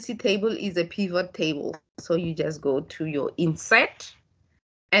contingency table is a pivot table. So you just go to your insert,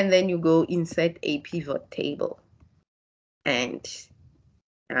 and then you go insert a pivot table. And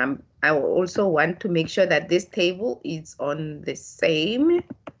I will also want to make sure that this table is on the same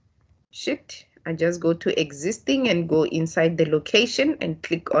sheet. I just go to existing and go inside the location and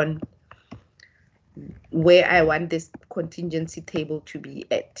click on where I want this contingency table to be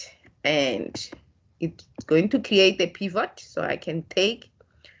at. And it's going to create a pivot, so I can take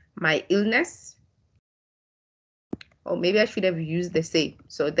my illness, or maybe I should have used the same.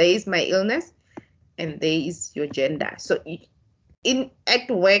 So there is my illness and there is your gender. So at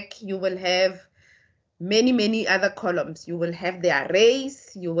work, you will have many other columns. You will have their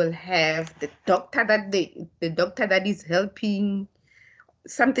race, you will have the doctor that is helping,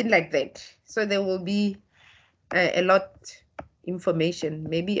 something like that. So there will be a lot information.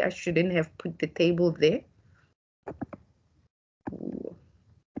 Maybe I shouldn't have put the table there.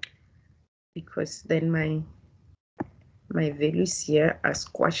 because then my values here are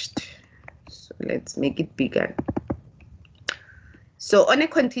squashed. So let's make it bigger. So on a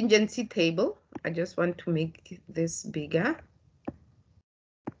contingency table, I just want to make this bigger.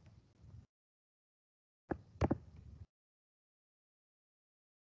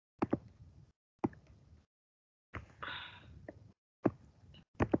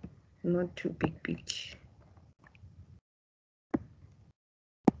 Not too big.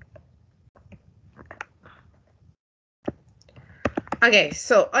 Okay,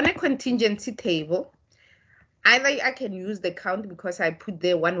 so on a contingency table, either I can use the count because I put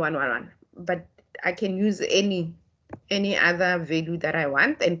there 1, 1, 1, 1, but I can use any other value that I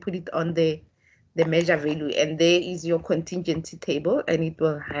want and put it on the measure value, and there is your contingency table, and it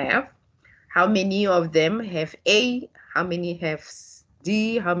will have how many of them have A, how many have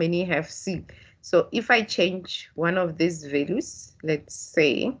D, how many have C. So if I change one of these values, let's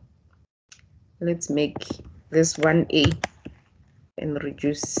say, let's make this one A and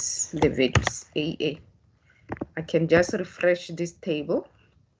reduce the values AA. I can just refresh this table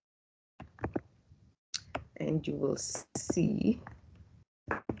and you will see,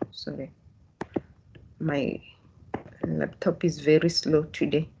 sorry, my laptop is very slow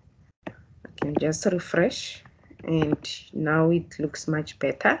today. I can just refresh and now it looks much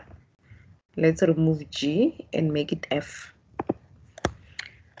better. Let's remove G and make it F.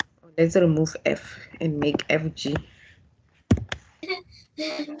 Let's remove F and make FG.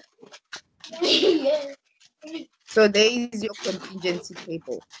 So there is your contingency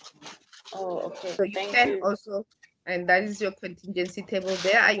table. Oh, okay. So you Thank can you. also, and that is your contingency table.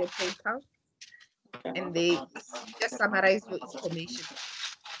 There are your totals, and they just summarize your information.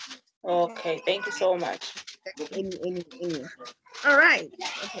 Okay, thank you so much. Any. All right.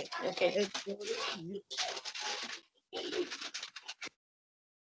 Okay. Okay. Let's go to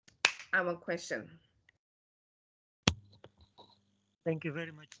our question. Thank you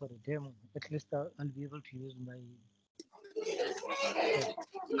very much for the demo. At least I'll be able to use my.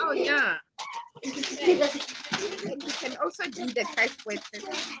 Oh yeah. And you can also do the chi-square test.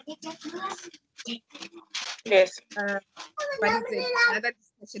 Yes. But it's another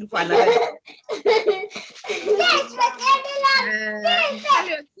discussion for another day.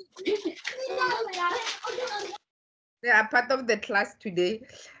 They are part of the class today.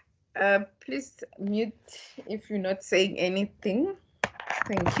 Please mute if you're not saying anything.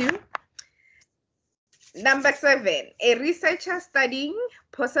 Thank you. Number 7, a researcher studying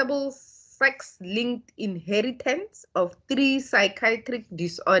possible sex-linked inheritance of 3 psychiatric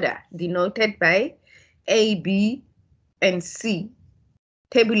disorders denoted by A, B, and C,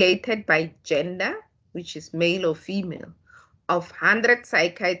 tabulated by gender, which is male or female, of 100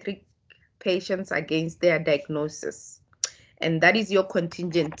 psychiatric patients against their diagnosis. And that is your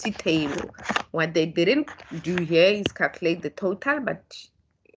contingency table. What they didn't do here is calculate the total, but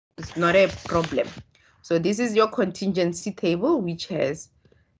it's not a problem. So this is your contingency table, which has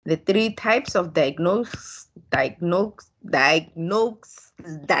the 3 types of diagnosis,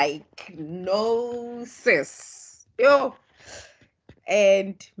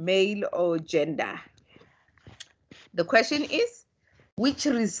 and male or gender. The question is, which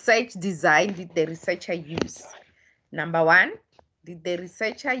research design did the researcher use? Number 1, did the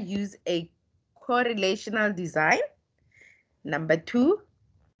researcher use a correlational design? Number 2,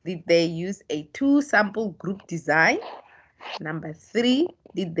 did they use a 2-sample group design? Number 3,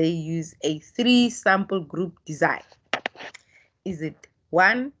 did they use a 3-sample group design? Is it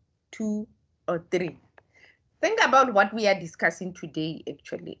 1, 2, or 3? Think about what we are discussing today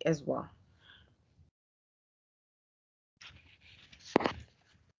actually as well.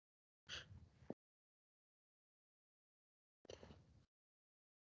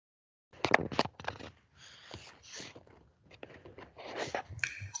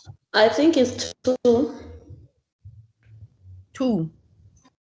 I think it's 2. 2.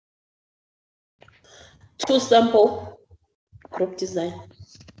 2-sample group design.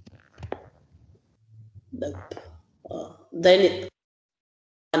 Then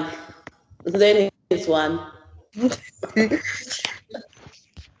it's 1.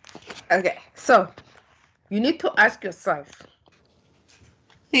 Okay, so you need to ask yourself.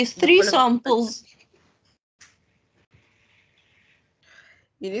 There's 3 samples.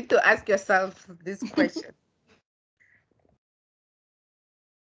 You need to ask yourself this question.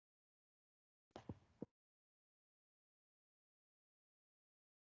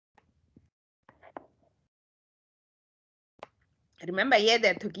 Remember, here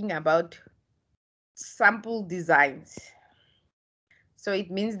they're talking about sample designs. So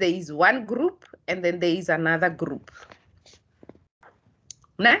it means there is one group and then there is another group.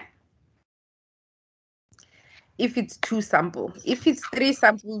 Nah? if it's 2 sample. If it's 3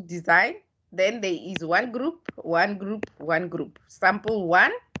 sample design, then there is one group, one group, one group. Sample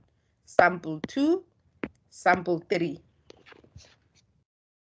 1, sample 2, sample 3.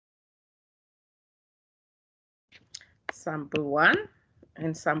 Sample 1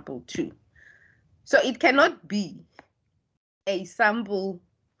 and sample 2. So it cannot be a sample,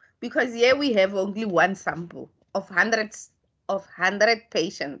 because here we have only one sample of 100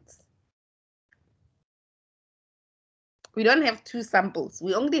 patients. We don't have 2 samples.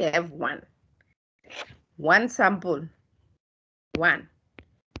 We only have one. One sample. One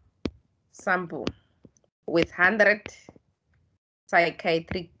sample with 100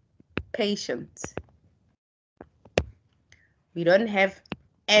 psychiatric patients. We don't have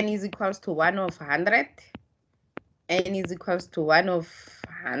n is equals to 1 of 100, n is equals to 1 of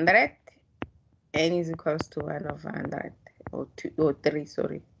 100, n is equals to 1 of 100, or 2 or 3,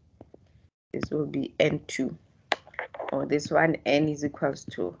 sorry. This will be n2. Or this one, n is equals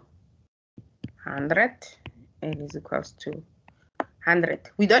to 100, n is equals to 100.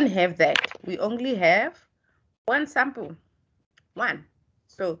 We don't have that. We only have one sample, one.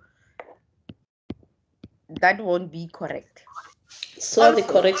 So that won't be correct. So also, the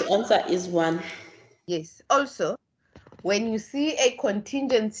correct answer is 1. Yes. Also, when you see a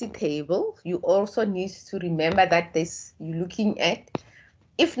contingency table, you also need to remember that you're looking at,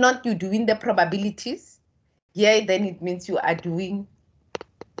 if not you're doing the probabilities, then it means you are doing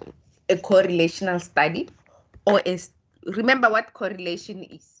a correlational study, or remember what correlation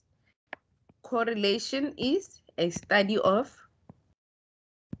is. Correlation is a study of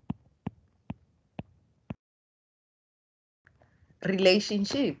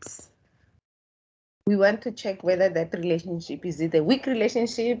relationships. We want to check whether that relationship, is it a weak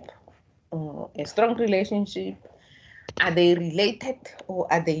relationship or a strong relationship? Are they related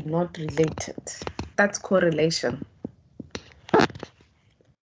or are they not related? That's correlation.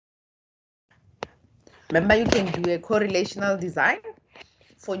 Remember, you can do a correlational design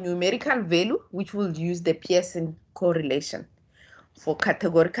for numerical value, which will use the Pearson correlation. For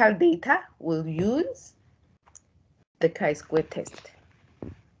categorical data, we'll use the chi-square test.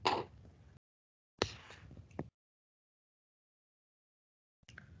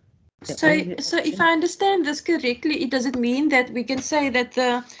 So if I understand this correctly, does it mean that we can say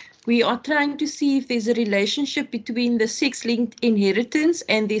that we are trying to see if there's a relationship between the sex-linked inheritance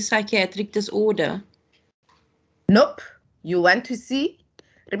and the psychiatric disorder? Nope. You want to see,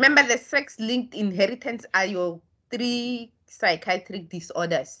 remember the sex-linked inheritance are your 3 psychiatric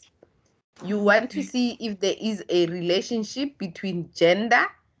disorders. You want to see if there is a relationship between gender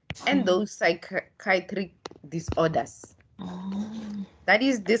and those psychiatric disorders. That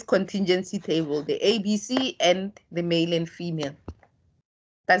is this contingency table, the ABC and the male and female.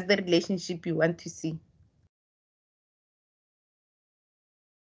 That's the relationship you want to see.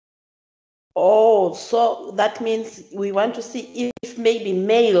 Oh, so that means we want to see if maybe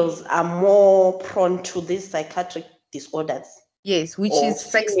males are more prone to these psychiatric disorders. Yes, which is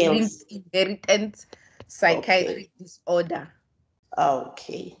sex-linked inheritance psychiatric disorder.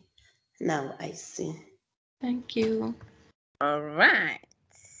 Okay, now I see. Thank you. All right.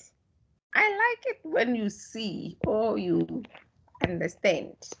 I like it when you see or you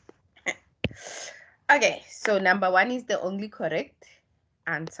understand. Okay, so number 1 is the only correct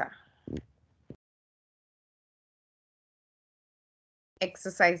answer.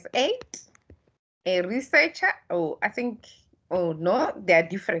 Exercise 8. A researcher, they are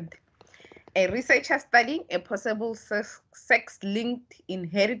different. A researcher studying a possible sex-linked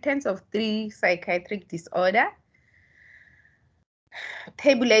inheritance of 3 psychiatric disorders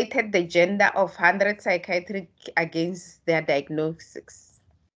tabulated the gender of 100 psychiatric against their diagnosis.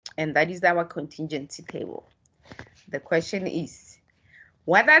 And that is our contingency table. The question is,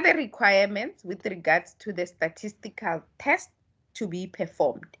 what are the requirements with regards to the statistical test to be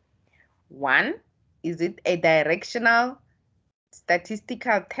performed? 1, is it a directional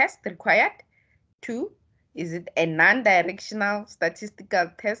statistical test required? 2, is it a non-directional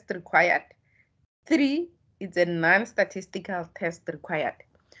statistical test required? 3, is a non-statistical test required?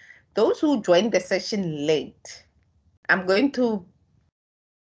 Those who joined the session late, I'm going to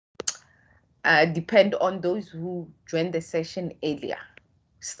depend on those who joined the session earlier,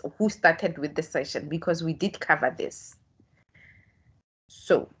 who started with the session, because we did cover this.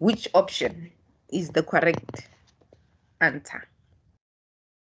 So which option is the correct answer?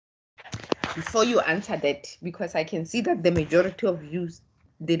 Before you answer that, because I can see that the majority of you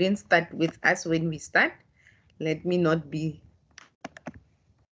didn't start with us when we start, let me not be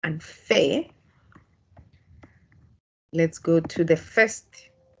unfair. Let's go to the first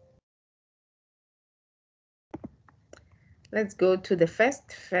let's go to the first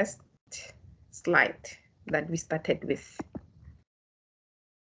slide that we started with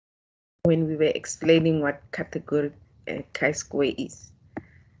when we were explaining what category chi-square is.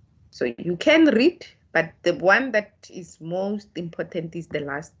 So you can read, but the one that is most important is the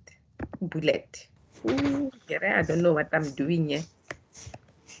last bullet. Ooh, I don't know what I'm doing here.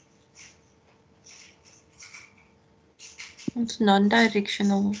 It's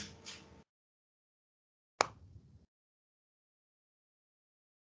non-directional.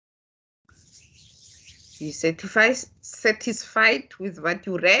 You satisfied with what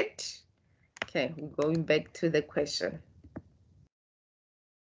you read? Okay, we're going back to the question.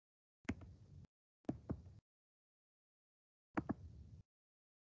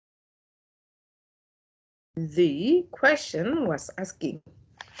 The question was asking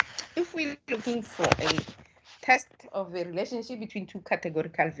if we're looking for a test of the relationship between two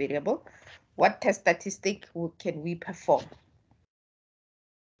categorical variables, what test statistic can we perform?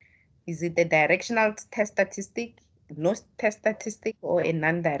 Is it a directional test statistic, no test statistic, or a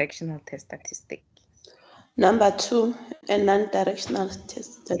non-directional test statistic? Number 2, a non-directional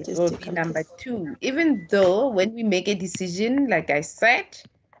test statistic. It will be number 2. Even though when we make a decision, like I said,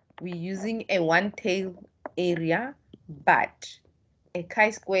 we're using a one-tail area, but a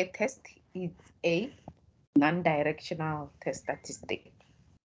chi-square test is a non-directional test statistic.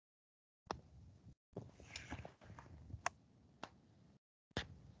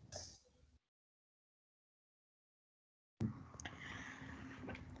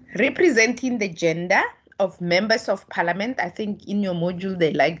 Representing the gender of members of parliament. I think in your module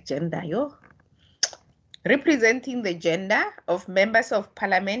they like gender, yo. Representing the gender of members of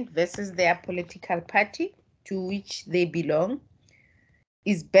parliament versus their political party to which they belong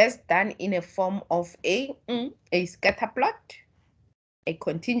is best done in a form of a scatter plot, a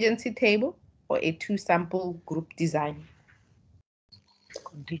contingency table, or a two-sample group design.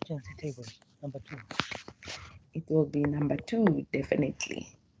 Contingency table, number 2. It will be number 2, definitely.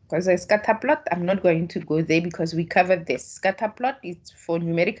 Because a scatter plot, I'm not going to go there because we covered this. Scatter plot is for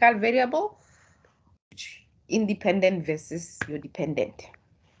numerical variable, independent versus your dependent.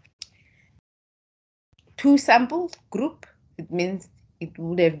 Two samples group, it means it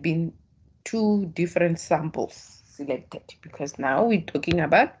would have been 2 different samples selected, because now we're talking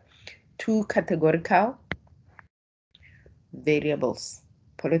about 2 categorical variables: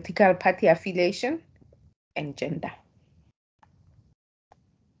 political party affiliation and gender.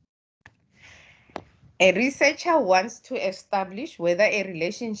 A researcher wants to establish whether a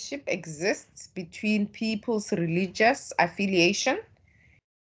relationship exists between people's religious affiliation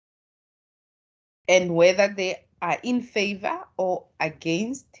and whether they are in favor or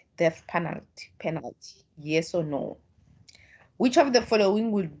against death penalty, yes or no. Which of the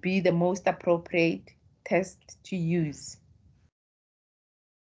following would be the most appropriate test to use?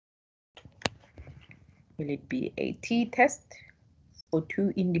 Will it be a t-test for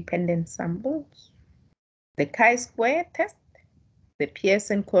 2 independent samples, the chi-square test, the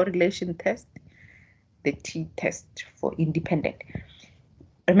Pearson correlation test, the t-test for independent?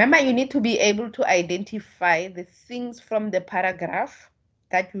 Remember, you need to be able to identify the things from the paragraph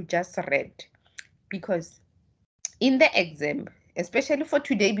that you just read, because in the exam, especially for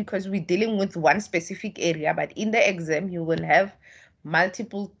today, because we're dealing with one specific area, but in the exam you will have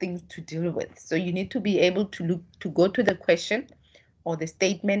multiple things to deal with. So you need to be able to go to the question or the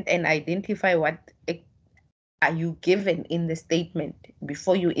statement and identify what are you given in the statement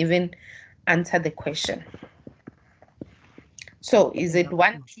before you even answer the question. So is it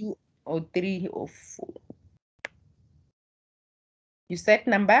 1, 2, or 3, or 4? You said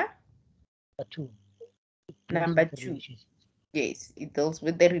number? 2. Number 2. Yes, it deals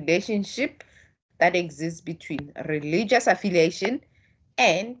with the relationship that exists between religious affiliation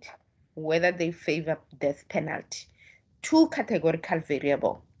and whether they favor death penalty. 2 categorical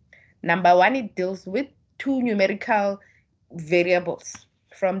variable. Number 1, it deals with 2 numerical variables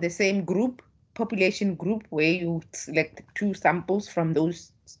from the same group, population group, where you select 2 samples from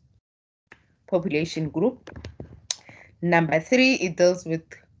those population group. Number 3, it deals with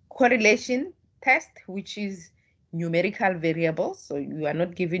correlation test, which is numerical variables. So you are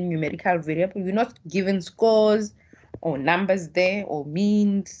not given numerical variable. You're not given scores or numbers there or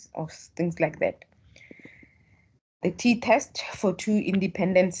means or things like that. The t-test for 2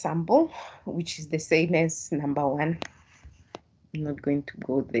 independent sample, which is the same as number 1. I'm not going to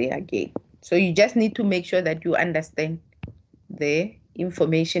go there again. So you just need to make sure that you understand the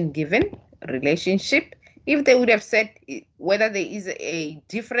information given, relationship. If they would have said whether there is a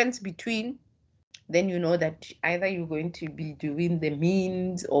difference between, then you know that either you're going to be doing the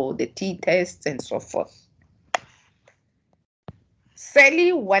means or the t-tests and so forth.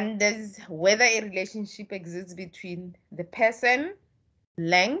 Sally wonders whether a relationship exists between the person,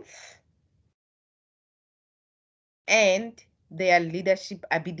 length, and their leadership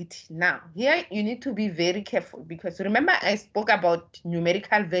ability. Now, here you need to be very careful because remember I spoke about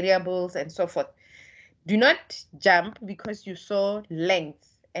numerical variables and so forth. Do not jump because you saw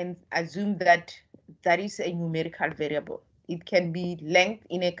length and assume that that is a numerical variable. It can be length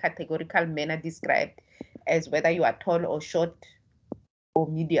in a categorical manner described as whether you are tall or short or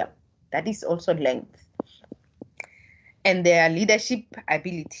medium. That is also length. And their leadership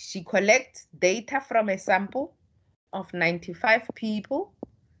ability. She collects data from a sample of 95 people,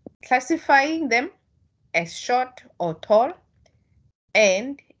 classifying them as short or tall,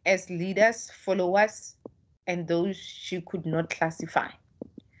 and as leaders, followers, and those she could not classify.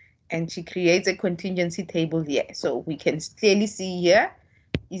 And she creates a contingency table here. So we can clearly see here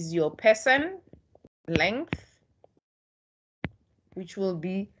is your person, length, which will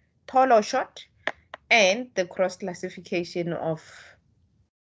be tall or short, and the cross classification of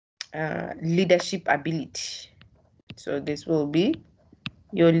leadership ability. So this will be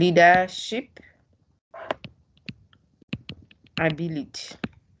your leadership ability.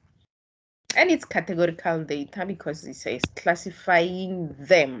 And it's categorical data because it says classifying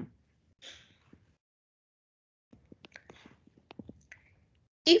them.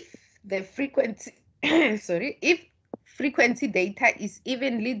 If the frequency, if frequency data is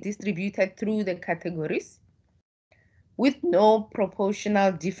evenly distributed through the categories with no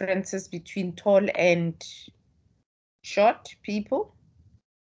proportional differences between tall and short people,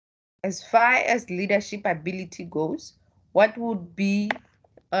 as far as leadership ability goes, what would be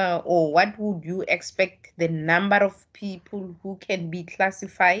or what would you expect the number of people who can be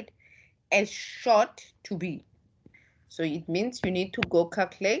classified as short to be? So it means you need to go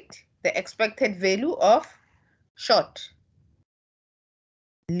calculate the expected value of short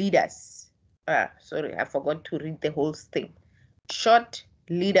leaders. Sorry, I forgot to read the whole thing. Short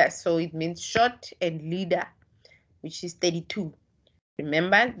leaders, so it means short and leader, which is 32.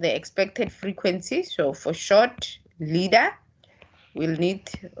 Remember the expected frequency. So for short leader, we'll need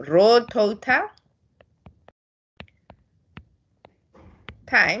row total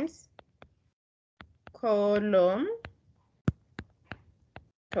times column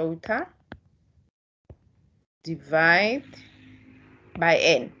total divide by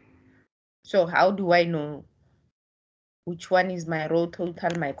n. So how do I know which one is my row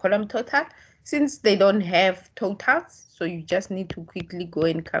total, my column total? Since they don't have totals, so you just need to quickly go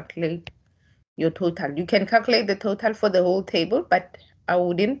and calculate your total. You can calculate the total for the whole table, but I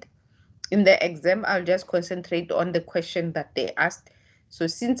wouldn't. In the exam, I'll just concentrate on the question that they asked. So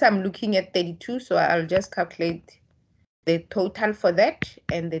since I'm looking at 32, so I'll just calculate the total for that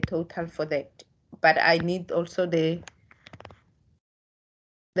and the total for that. But I need also the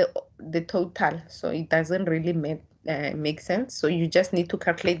total, so it doesn't really make sense. So you just need to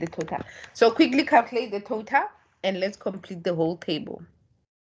calculate the total. So quickly calculate the total and let's complete the whole table.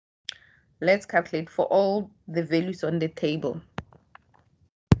 Let's calculate for all the values on the table.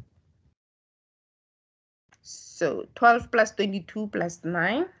 So 12 plus 22 plus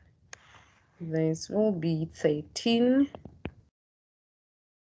 9, this will be 13.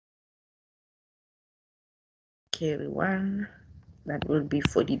 Carry 1, that will be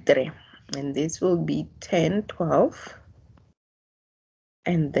 43. And this will be 10, 12.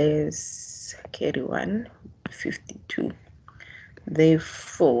 And there's carry 1, 52.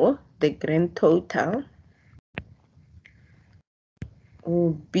 Therefore, the grand total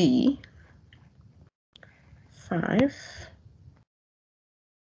will be 5,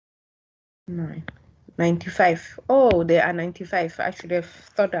 9, 95. Oh, there are 95. I should have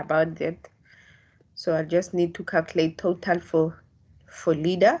thought about that. So I just need to calculate total for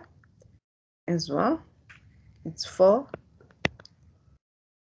leader as well. It's 4.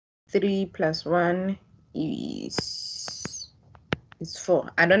 3 plus 1 is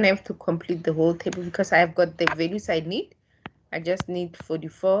 4. I don't have to complete the whole table because I've got the values I need. I just need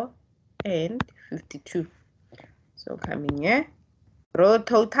 44 and 52. So coming here, row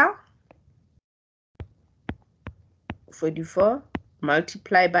total 44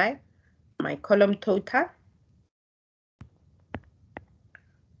 multiply by my column total,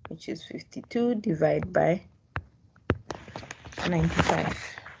 which is 52, divide by 95.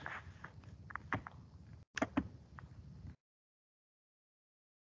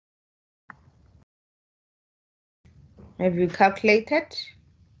 Have you calculated?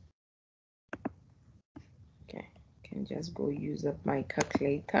 Okay, I can just go use up my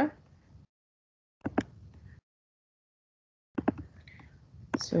calculator.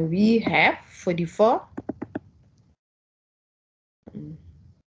 So we have 44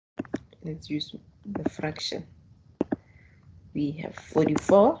 Let's use the fraction. We have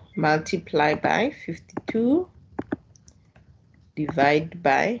 44 multiplied by 52 divide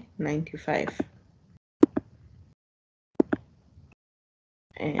by 95.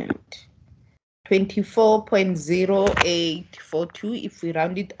 And 24.0842, if we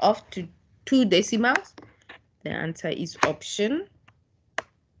round it off to 2 decimals, the answer is option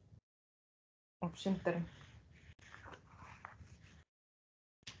 3.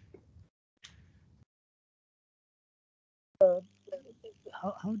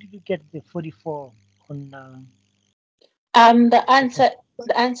 How did you get the 44 on? The answer is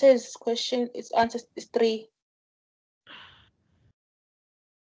answer is 3.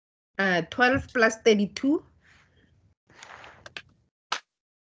 12 plus 32.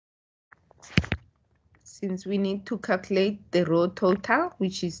 Since we need to calculate the row total,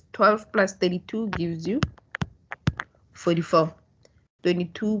 which is 12 plus 32 gives you 44.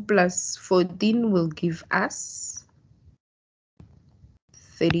 22 plus 14 will give us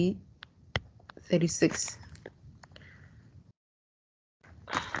 36.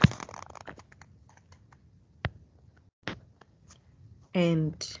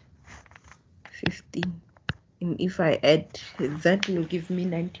 And 15. And if I add, that will give me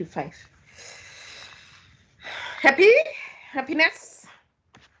 95. Happy? Happiness?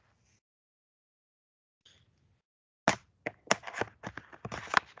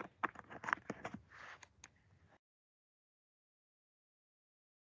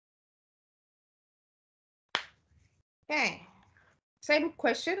 Okay. Same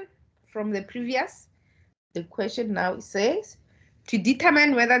question from the previous. The question now says, to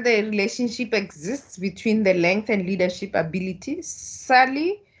determine whether the relationship exists between the length and leadership ability,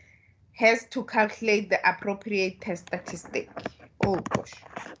 Sally has to calculate the appropriate test statistic. Oh gosh.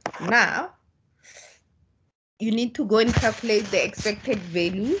 Now, you need to go and calculate the expected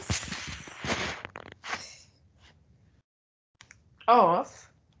values of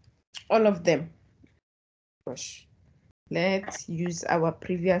all of them. Gosh. Let's use our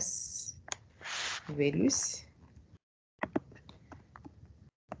previous values.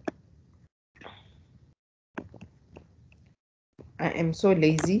 I am so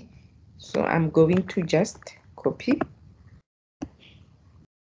lazy, so I'm going to just copy.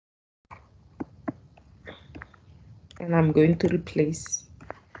 And I'm going to replace.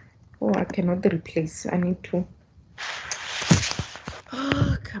 Oh, I cannot replace. I need to.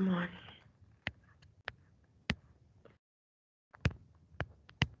 Oh, come on.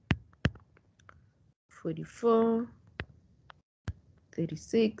 $44,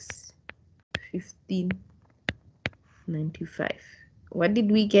 36, 15, 95. What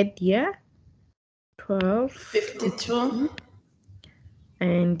did we get here? 12, 52.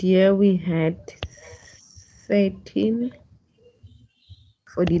 And here we had 13,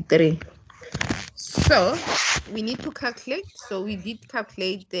 43. So we need to calculate. So we did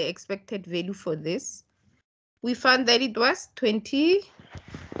calculate the expected value for this. We found that it was 20.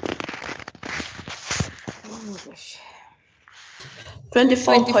 Oh gosh.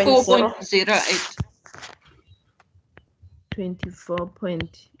 24.08.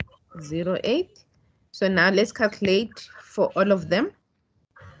 24.08. So now let's calculate for all of them.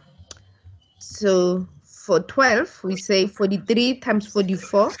 So for 12, we say 43 times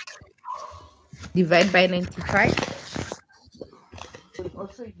 44 divide by 95. We'll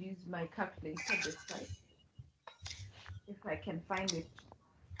also use my calculator this time, if I can find it.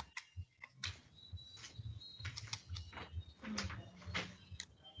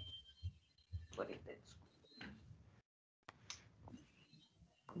 What is it?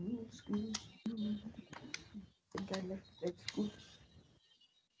 School. I think I left it at school.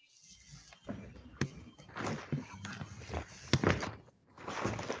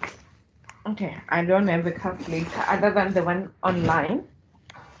 Okay, I don't have a calculator other than the one online.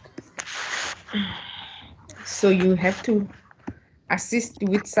 So you have to assist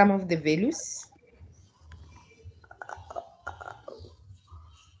with some of the values.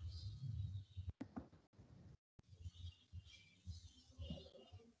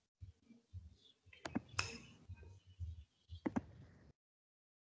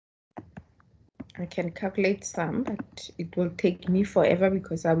 I can calculate some, but it will take me forever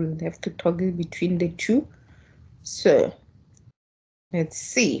because I will have to toggle between the two. So let's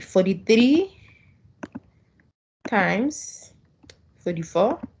see, 43 times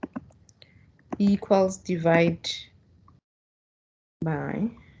 44 equals divide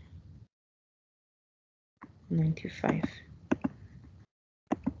by 95.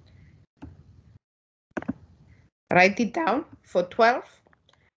 Write it down. For 12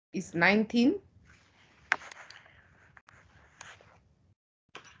 is 19.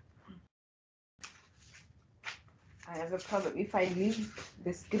 I have a problem. If I leave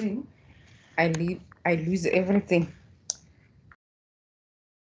the screen, I lose everything.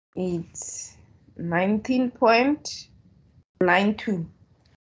 It's 19.92.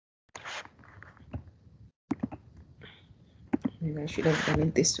 Maybe I should have done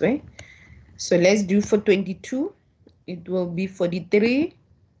it this way. So let's do for 22. It will be 43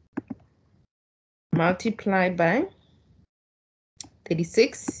 multiplied by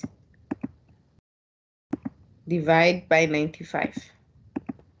 36 divide by 95.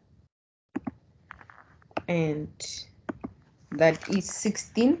 And that is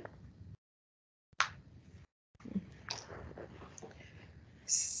 16.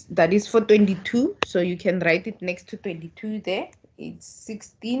 That is for 22. So you can write it next to 22 there. It's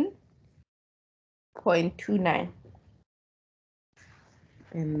 16.29.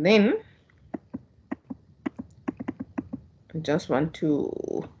 And then I just want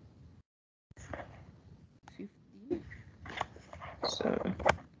to 50. So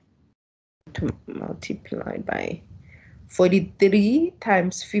to multiply by 43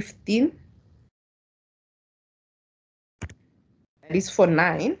 times 15. That is for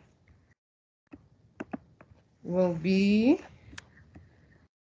 9. Will be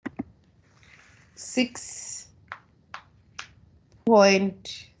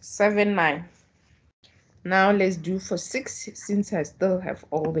 6.79. Now let's do for 6, since I still have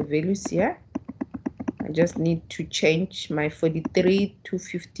all the values here. I just need to change my 43 to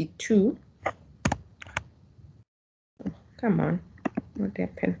 52. Come on, what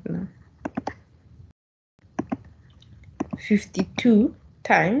happened now? 52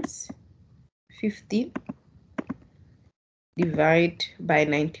 times 50 divide by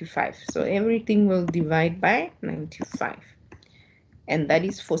 95. So everything will divide by 95. And that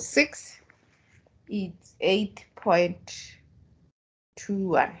is for 6. It's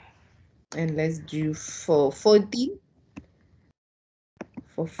 8.21. And let's do for 14.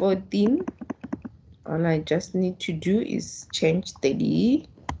 For 14, all I just need to do is change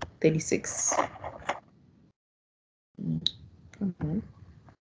 36. Come on.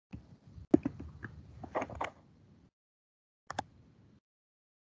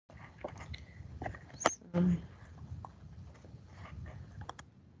 So,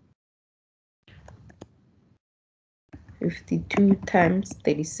 52 times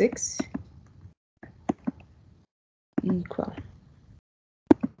 36 equal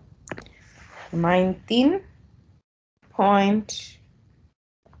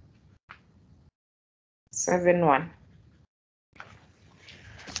 19.71.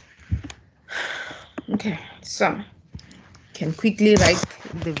 Okay, so you can quickly write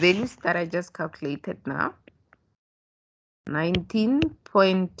the values that I just calculated now.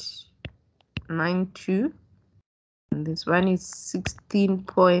 19.92, and this one is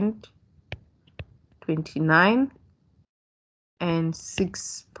 16.29 and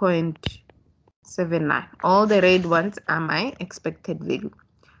 6.79. All the red ones are my expected value.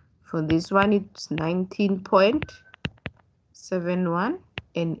 For this one, it's 19.71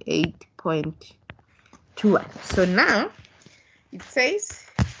 and 8.21. So now it says,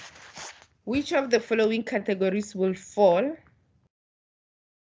 which of the following categories will fall?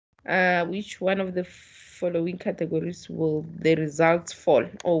 Which one of the following categories will the results fall,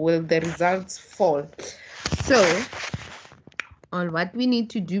 or will the results fall? So all what we need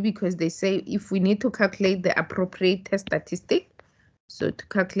to do, because they say if we need to calculate the appropriate test statistic, so to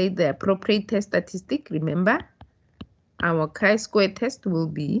calculate the appropriate test statistic, remember our chi-square test will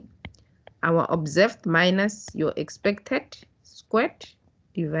be our observed minus your expected squared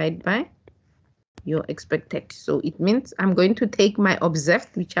divided by your expected. So it means I'm going to take my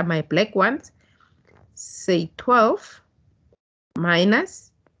observed, which are my black ones, say 12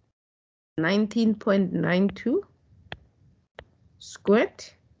 minus 19.92 squared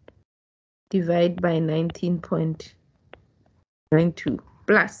divided by 19.92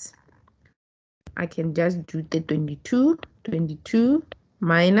 plus, I can just do the 22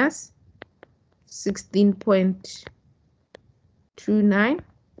 minus 16.29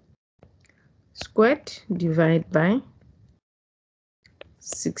 squared divided by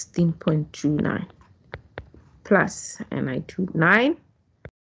 16.29 plus, and I do 9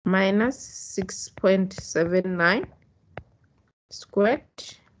 minus 6.79 squared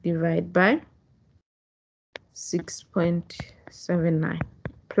divided by 6.79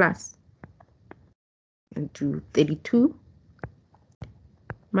 plus, and do 32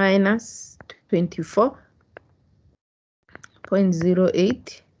 minus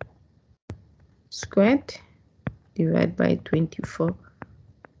 24.08 squared divided by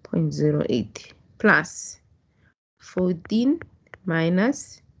 24.08 plus 14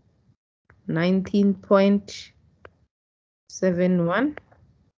 minus 19.92 71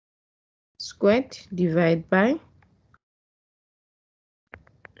 squared divided by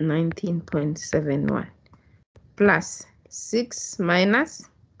 19.71 plus 6 minus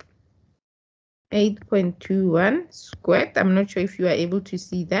 8.21 squared. I'm not sure if you are able to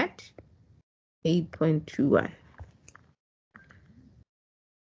see that. 8.21.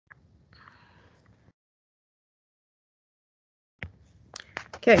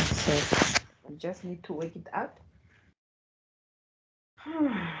 Okay, so we just need to work it out.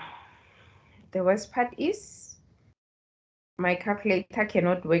 The worst part is my calculator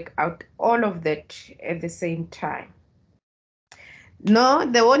cannot work out all of that at the same time. No,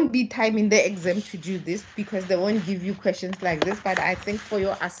 there won't be time in the exam to do this because they won't give you questions like this, but I think for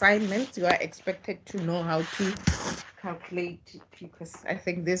your assignments, you are expected to know how to calculate it because I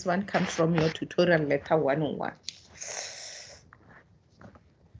think this one comes from your tutorial letter 101.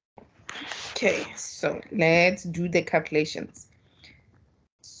 Okay, so let's do the calculations.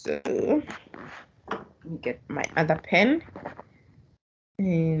 So let me get my other pen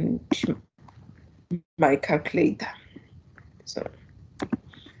and my calculator. So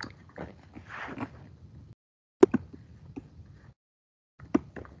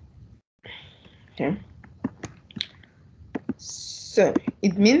okay. So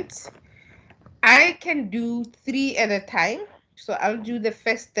it means I can do 3 at a time. So I'll do the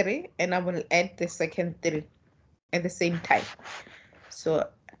first 3 and I will add the second 3 at the same time. So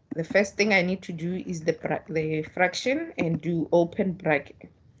the first thing I need to do is the fraction and do open bracket.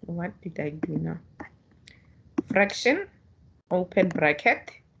 What did I do now? Fraction, open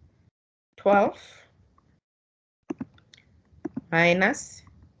bracket, 12 minus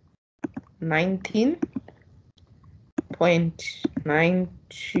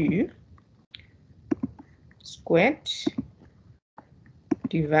 19.92 squared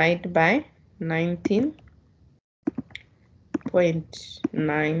divided by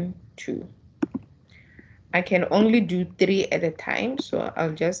 19.92. I can only do 3 at a time, so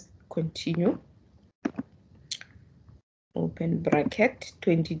I'll just continue. Open bracket,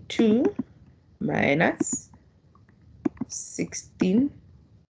 22 minus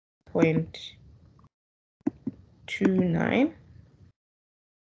 16.29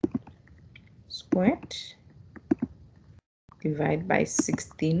 squared divided by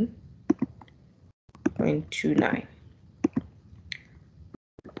 16.29.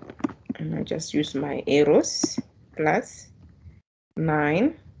 And I just use my arrows plus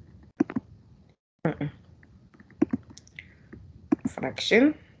 9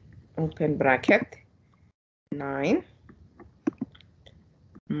 fraction, open bracket, 9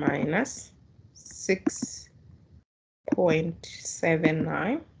 minus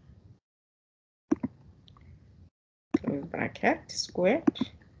 6.79 close bracket squared,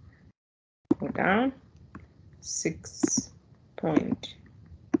 go down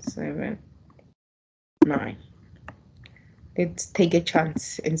 6.79. Let's take a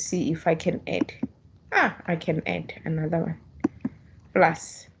chance and see if I can add. I can add another one.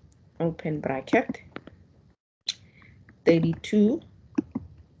 Plus, open bracket, 32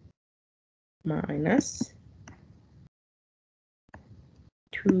 minus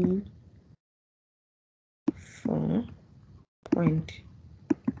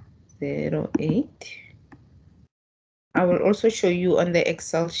 24.08. I will also show you on the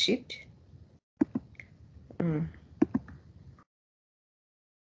Excel sheet.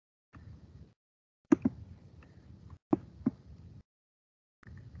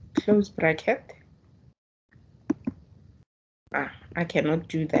 Close bracket. I cannot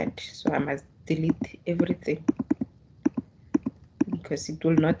do that, so I must delete everything because it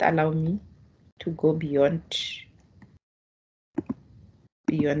will not allow me to go beyond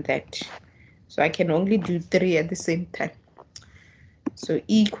that. So I can only do 3 at the same time. So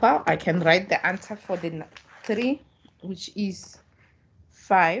equal, I can write the answer for the 3, which is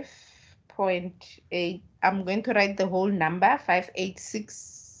 5.8. I'm going to write the whole number,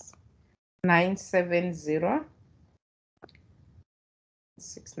 586,970.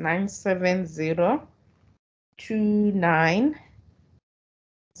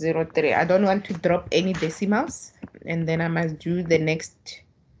 2903. I don't want to drop any decimals, and then I must do the next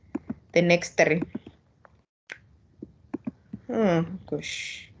 3. Oh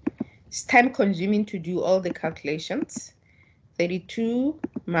gosh, it's time consuming to do all the calculations. 32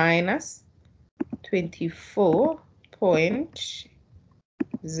 minus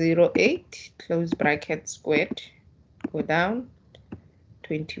 24.08 close bracket squared, go down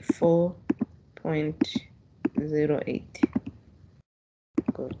 24.08.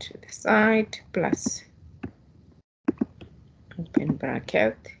 Go to the side, plus open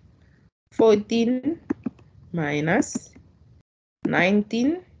bracket, 14 minus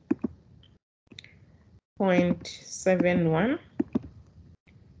 19.71,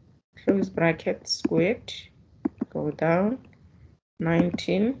 close bracket, squared, go down,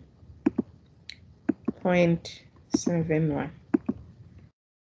 19.71.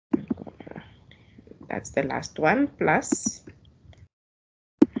 That's the last one, plus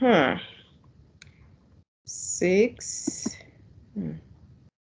 6,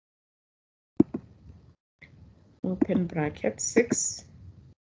 open bracket, 6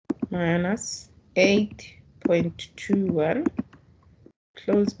 minus 8.21,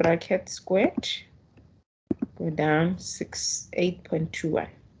 close bracket, squared, go down, 8.21.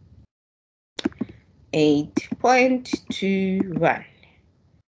 8.21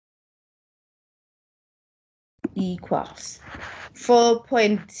 equals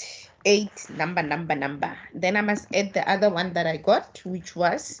 4.8 number. Then I must add the other one that I got, which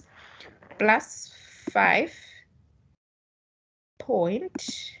was plus 5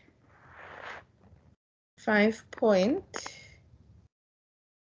 point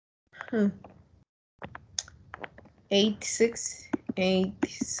 86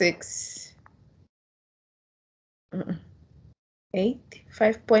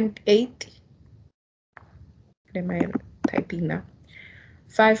 5.8. What am I typing now?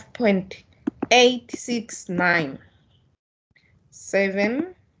 5.869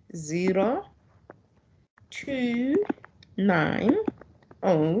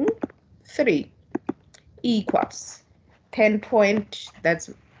 702.903 equals 10 point, that's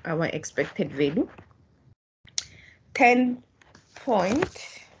our expected value. 10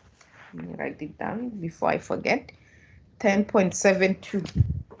 point, let me write it down before I forget, 10.72.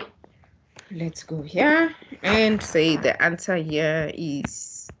 Let's go here and say the answer here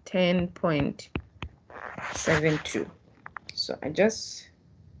is 10.72. So I just,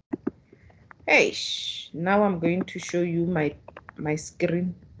 hey, now I'm going to show you my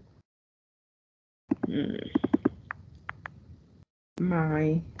screen.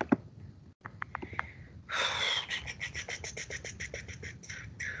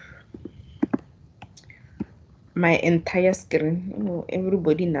 My entire screen. Oh,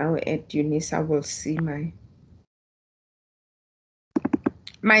 everybody now at UNISA will see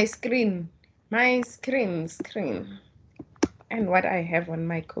my screen, and what I have on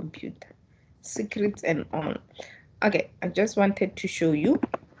my computer, secrets and all. Okay, I just wanted to show you.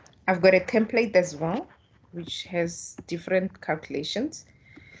 I've got a template as well, which has different calculations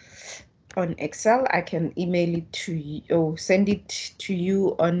on Excel. I can email it to you or send it to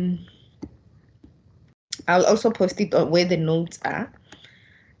you on. I'll also post it on where the notes are.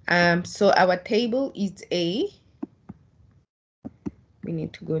 So our table is we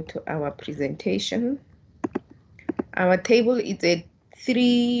need to go to our presentation. Our table is a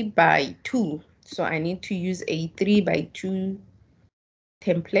 3x2. So I need to use a 3x2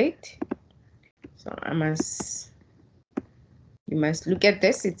 template. So you must look at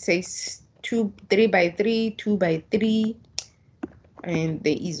this. It says 3x3, 2x3, and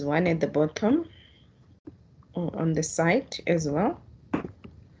there is one at the bottom on the side as well.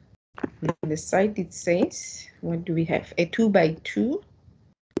 On the side it says, what do we have? A 2x2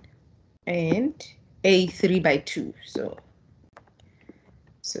 and a 3x2. So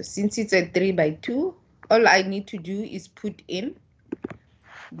since it's a 3x2, all I need to do is put in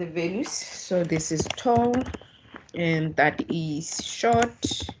the values. So this is tall and that is short,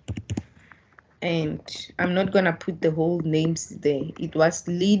 and I'm not gonna put the whole names there. It was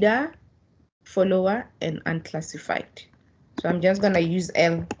leader, follower, and unclassified. So I'm just gonna use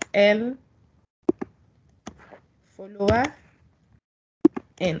L, follower,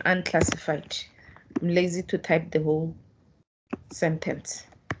 and unclassified. I'm lazy to type the whole sentence.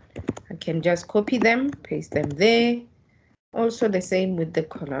 I can just copy them, paste them there. Also the same with the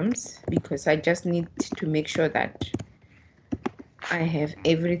columns, because I just need to make sure that I have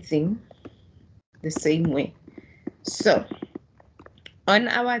everything the same way. So on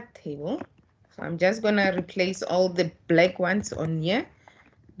our table, so I'm just gonna replace all the black ones on here.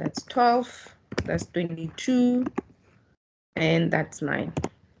 That's 12, that's 22, and that's 9.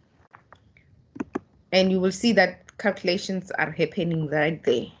 And you will see that calculations are happening right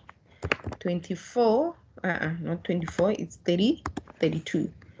there. 24, not 24, it's 30,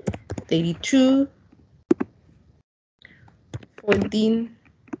 32, 32, 14,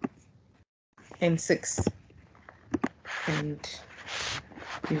 and 6. And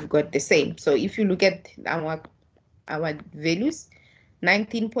we've got the same. So if you look at our values,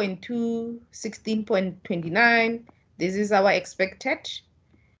 19.2, 16.29, this is our expected.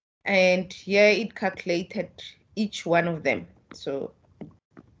 And here it calculated each one of them. So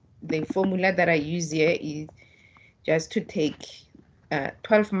the formula that I use here is just to take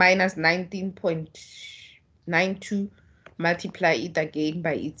 12 minus 19.92, multiply it again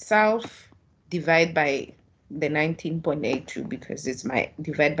by itself, divide by the 19.82 because it's my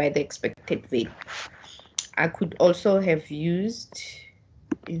divide by the expected value. I could also have used,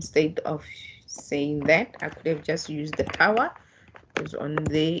 instead of saying that, I could have just used the power, because on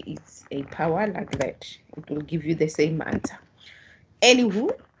there it's a power like that. It will give you the same answer.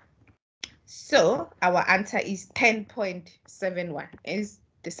 Anywho, so our answer is 10.71. Is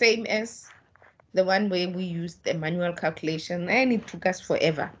the same as the one where we used the manual calculation and it took us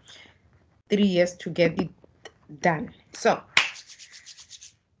forever, 3 years to get it done. So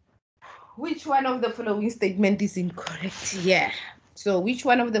which one of the following statement is incorrect? Yeah. So which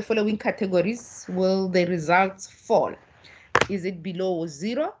one of the following categories will the results fall? Is it below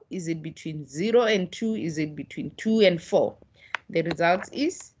 0? Is it between 0 and 2? Is it between 2 and 4? The result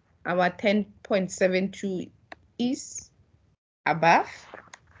is our 10.72 is above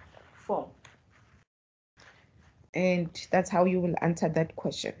 4. And that's how you will answer that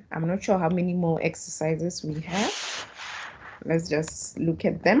question. I'm not sure how many more exercises we have. Let's just look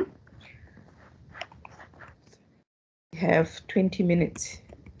at them. We have 20 minutes.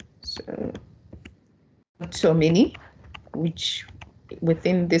 So not so many, which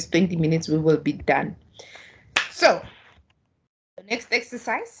within this 20 minutes we will be done. So the next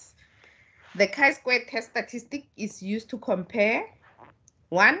exercise, the chi-square test statistic is used to compare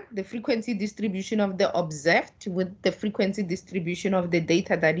 1, the frequency distribution of the observed with the frequency distribution of the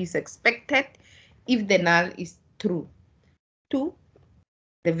data that is expected if the null is true. 2,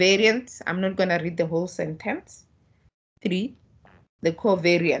 the variance, I'm not going to read the whole sentence. 3, the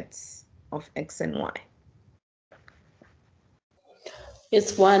covariance of X and Y.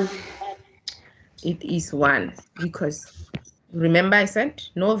 It's 1. It is 1 because remember I said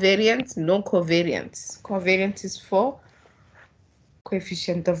no variance, no covariance. Covariance is for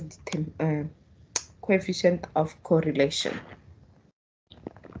coefficient of correlation.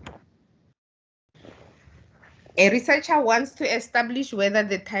 A researcher wants to establish whether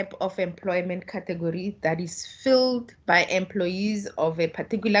the type of employment category that is filled by employees of a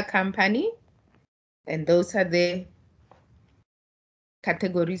particular company, and those are the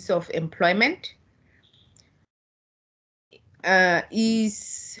categories of employment,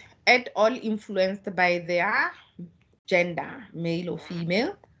 is at all influenced by their gender, male or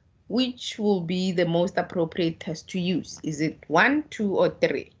female, which will be the most appropriate test to use? Is it 1, 2, or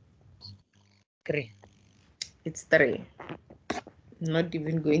 3? 3. It's 3. Not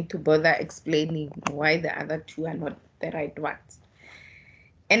even going to bother explaining why the other 2 are not the right ones.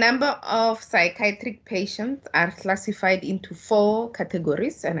 A number of psychiatric patients are classified into 4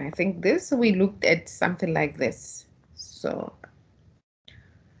 categories, and I think this we looked at something like this. So,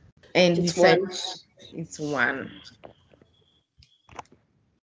 and we said it's 1.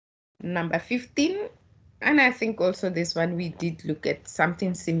 Number 15, and I think also this one we did look at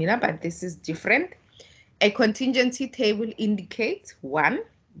something similar, but this is different. A contingency table indicates 1,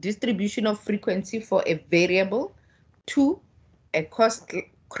 distribution of frequency for a variable, 2, a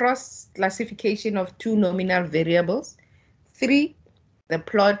cross classification of 2 nominal variables, 3, the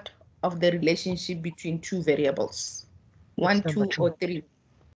plot of the relationship between 2 variables. 1, 2, or 3?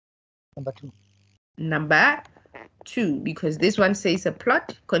 Number 2. Number 2, because this one says a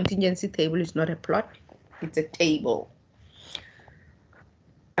plot. Contingency table is not a plot, it's a table.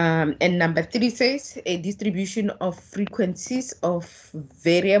 And number 3 says a distribution of frequencies of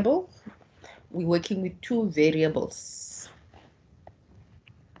variable. We're working with 2 variables.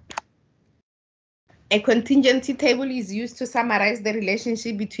 A contingency table is used to summarize the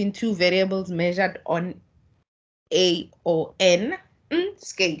relationship between 2 variables measured on a or n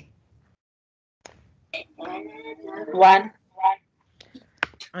scale. 1.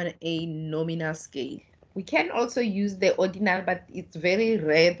 On a nominal scale. We can also use the ordinal, but it's very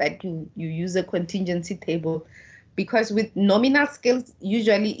rare that you use a contingency table, because with nominal scales,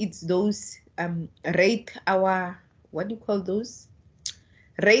 usually it's those rate our, what do you call those?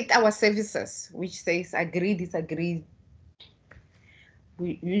 Rate our services, which says agree, disagree.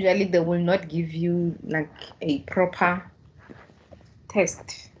 Usually they will not give you like a proper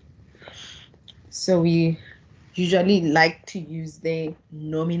test. So we usually like to use the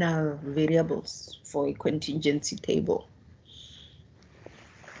nominal variables for a contingency table.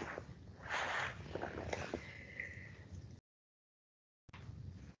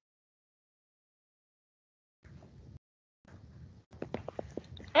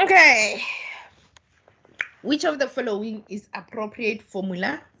 Okay. Which of the following is appropriate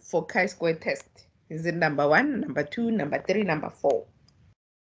formula for chi-square test? Is it number 1, number 2, number 3, number 4?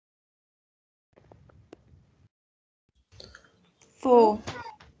 4.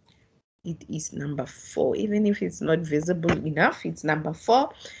 It is number 4. Even if it's not visible enough, it's number 4.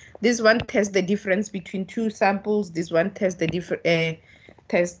 This one tests the difference between two samples. This one tests the different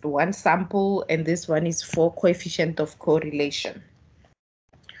test one sample, and this one is for coefficient of correlation.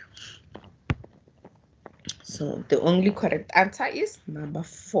 So the only correct answer is number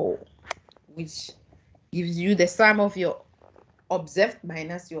 4, which gives you the sum of your observed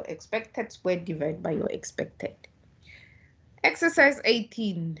minus your expected squared divided by your expected. Exercise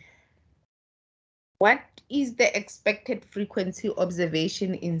 18. What is the expected frequency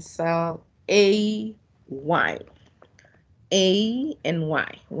observation in cell A, Y? A and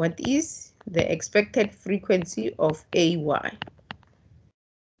Y. What is the expected frequency of AY?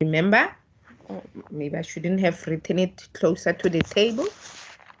 Remember, maybe I shouldn't have written it closer to the table.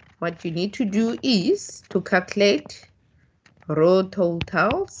 What you need to do is to calculate row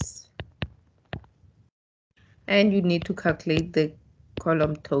totals, and you need to calculate the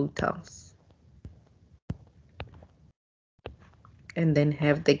column totals, and then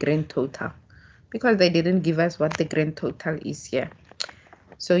have the grand total, because they didn't give us what the grand total is here.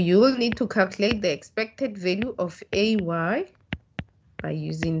 So you will need to calculate the expected value of AY by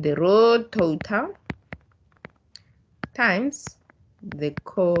using the row total times the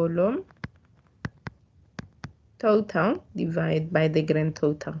column total divided by the grand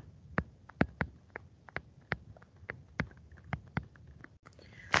total.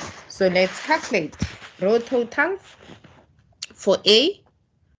 So let's calculate. Row total for A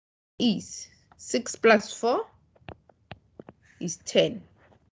is 6 plus 4 is 10.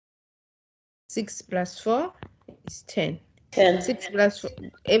 6 plus 4 is 10. 10. 6 plus 4,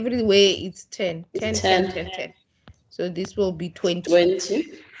 everywhere it's 10. 10, 10, 10. 10, 10. So this will be 20.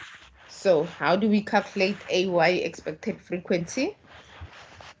 20. So how do we calculate AY expected frequency?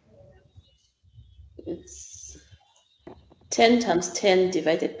 It's 10 times 10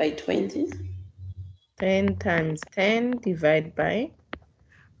 divided by 20. 10 times 10 divided by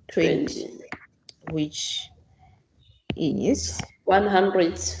 20, which is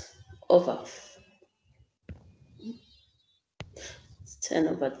 100 over. It's 10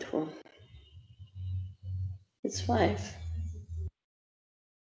 over 2. It's 5.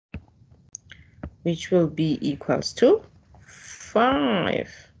 which will be equals to 5,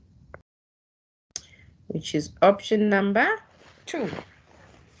 which is option number 2.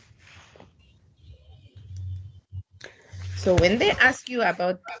 So when they ask you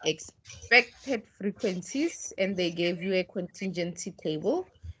about expected frequencies and they gave you a contingency table,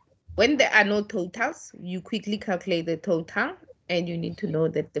 when there are no totals, you quickly calculate the total, and you need to know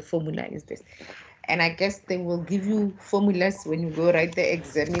that the formula is this. And I guess they will give you formulas when you go write the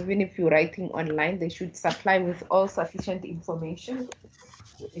exam. Even if you're writing online, they should supply with all sufficient information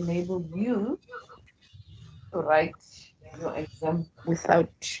to enable you to write your exam without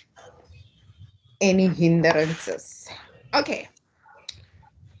any hindrances. Okay.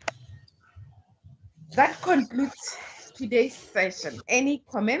 That concludes today's session. Any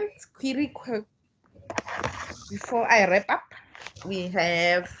comments, query before I wrap up? We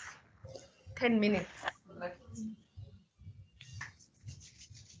have 10 minutes left.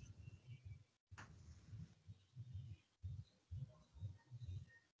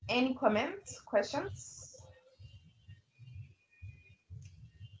 Any comments, questions?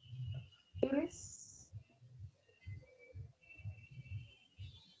 Queries?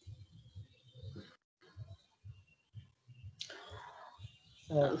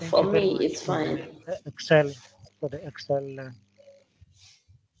 Thank For you very me, much it's for fine. the Excel,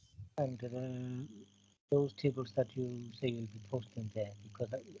 and those tables that you say you'll be posting there,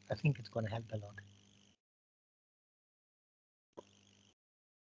 because I think it's going to help a lot.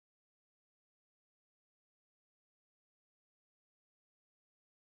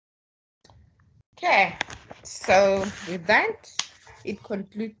 Okay, so with that, it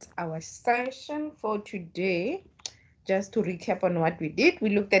concludes our session for today. Just to recap on what we did, we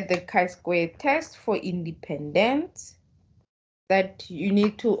looked at the chi-square test for independence. That you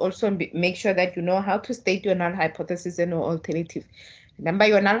need to also make sure that you know how to state your null hypothesis and your alternative. Remember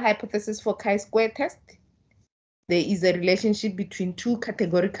your null hypothesis for chi-square test? There is a relationship between two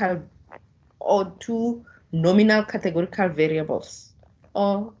categorical or two nominal categorical variables,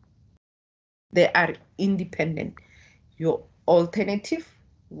 or they are independent. Your alternative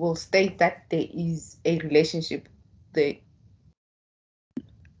will state that there is a relationship. The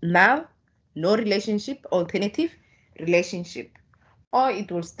null, no relationship, alternative, relationship. Or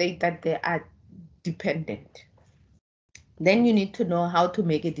it will state that they are dependent. Then you need to know how to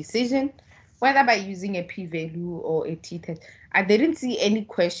make a decision, whether by using a p-value or a t-test. I didn't see any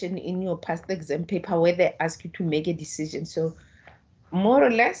question in your past exam paper where they ask you to make a decision. So more or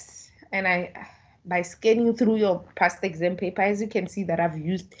less, and by scanning through your past exam paper, as you can see that I've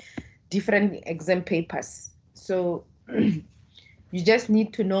used different exam papers. So you just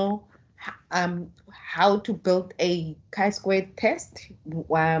need to know how to build a chi-square test.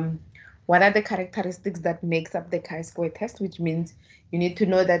 What are the characteristics that makes up the chi-square test, which means you need to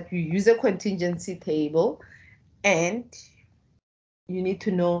know that you use a contingency table, and you need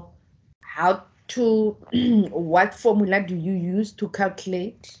to know how to what formula do you use to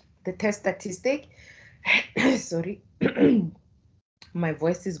calculate the test statistic. Sorry, my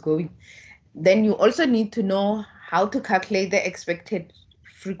voice is going. Then you also need to know how to calculate the expected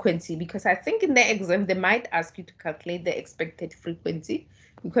frequency, because I think in the exam they might ask you to calculate the expected frequency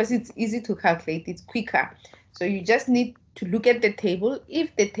because it's easy to calculate, it's quicker. So you just need to look at the table.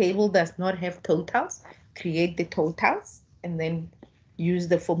 If the table does not have totals, create the totals and then use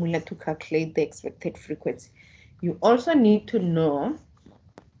the formula to calculate the expected frequency. You also need to know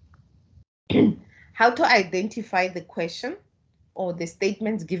how to identify the question or the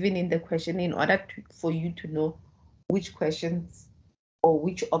statements given in the question in order for you to know which questions or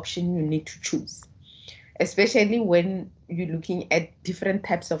which option you need to choose, especially when you're looking at different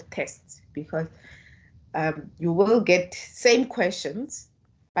types of tests, because you will get same questions,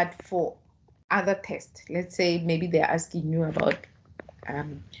 but for other tests. Let's say maybe they're asking you about,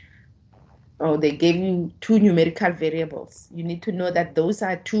 or they gave you two numerical variables. You need to know that those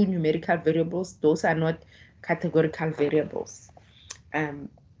are two numerical variables. Those are not categorical variables. And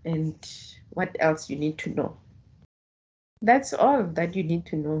what else you need to know? That's all that you need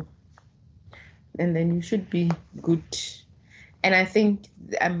to know. And then you should be good. And I think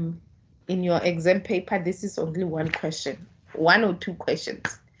in your exam paper, this is only one question, one or two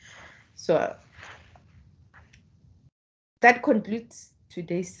questions. So that concludes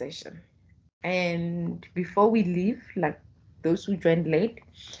today's session. And before we leave, like those who joined late,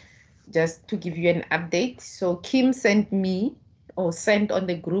 just to give you an update. So Kim sent me or sent on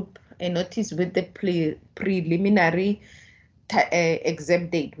the group a notice with the preliminary exam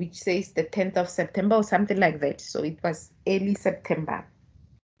date, which says the 10th of September or something like that. So it was early September,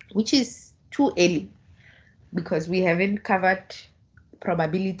 which is too early because we haven't covered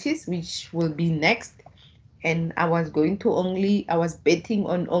probabilities, which will be next. And I was betting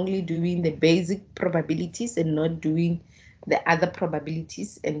on only doing the basic probabilities and not doing the other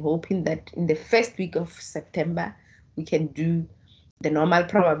probabilities, and hoping that in the first week of September, we can do the normal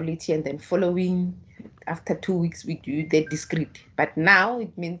probability, and then following, after 2 weeks, we do the discrete. But now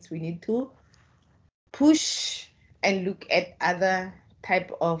it means we need to push and look at other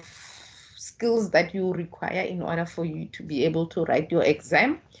type of skills that you require in order for you to be able to write your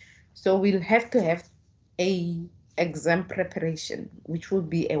exam. So we'll have to have a exam preparation, which will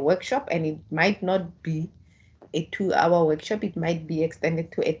be a workshop, and it might not be a 2-hour workshop. It might be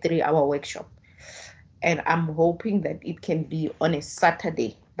extended to a 3-hour workshop. And I'm hoping that it can be on a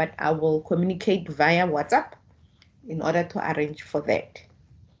Saturday, but I will communicate via WhatsApp in order to arrange for that.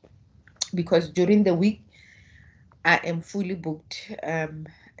 Because during the week, I am fully booked, and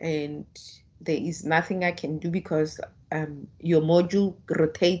there is nothing I can do because your module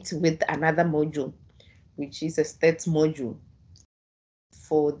rotates with another module, which is a stats module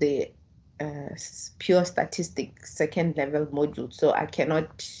for the pure statistics second level module. So I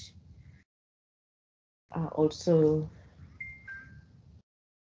cannot also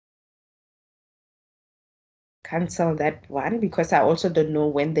cancel that one because I also don't know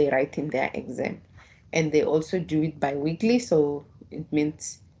when they write in their exam, and they also do it bi-weekly. So it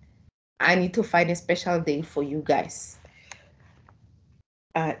means I need to find a special day for you guys.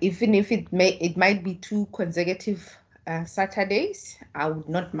 Even if it might be 2 consecutive Saturdays, I would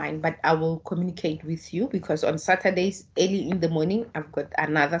not mind, but I will communicate with you because on Saturdays early in the morning I've got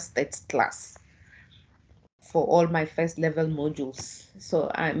another stats class for all my first level modules.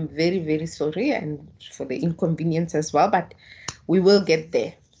 So I'm very, very sorry and for the inconvenience as well, but we will get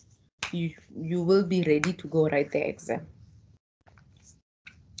there. You will be ready to go write the exam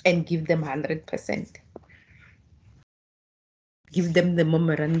and give them 100%. Give them the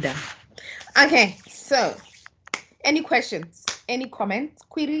memorandum. Okay, so any questions, any comments,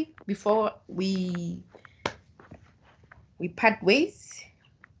 query before we part ways?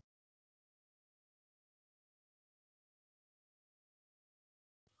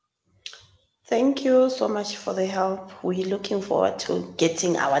 Thank you so much for the help. We're looking forward to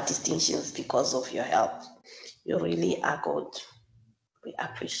getting our distinctions because of your help. You really are good. We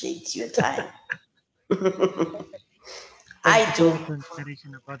appreciate your time. I do. For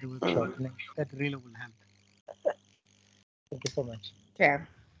inspiration about the workshop. That really will help. Thank you so much. Yeah.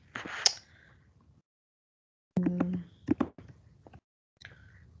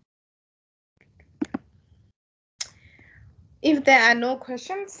 If there are no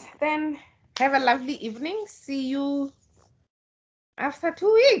questions, then have a lovely evening. See you after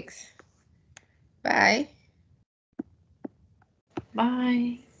 2 weeks. Bye.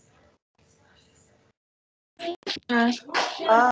 Bye. Bye.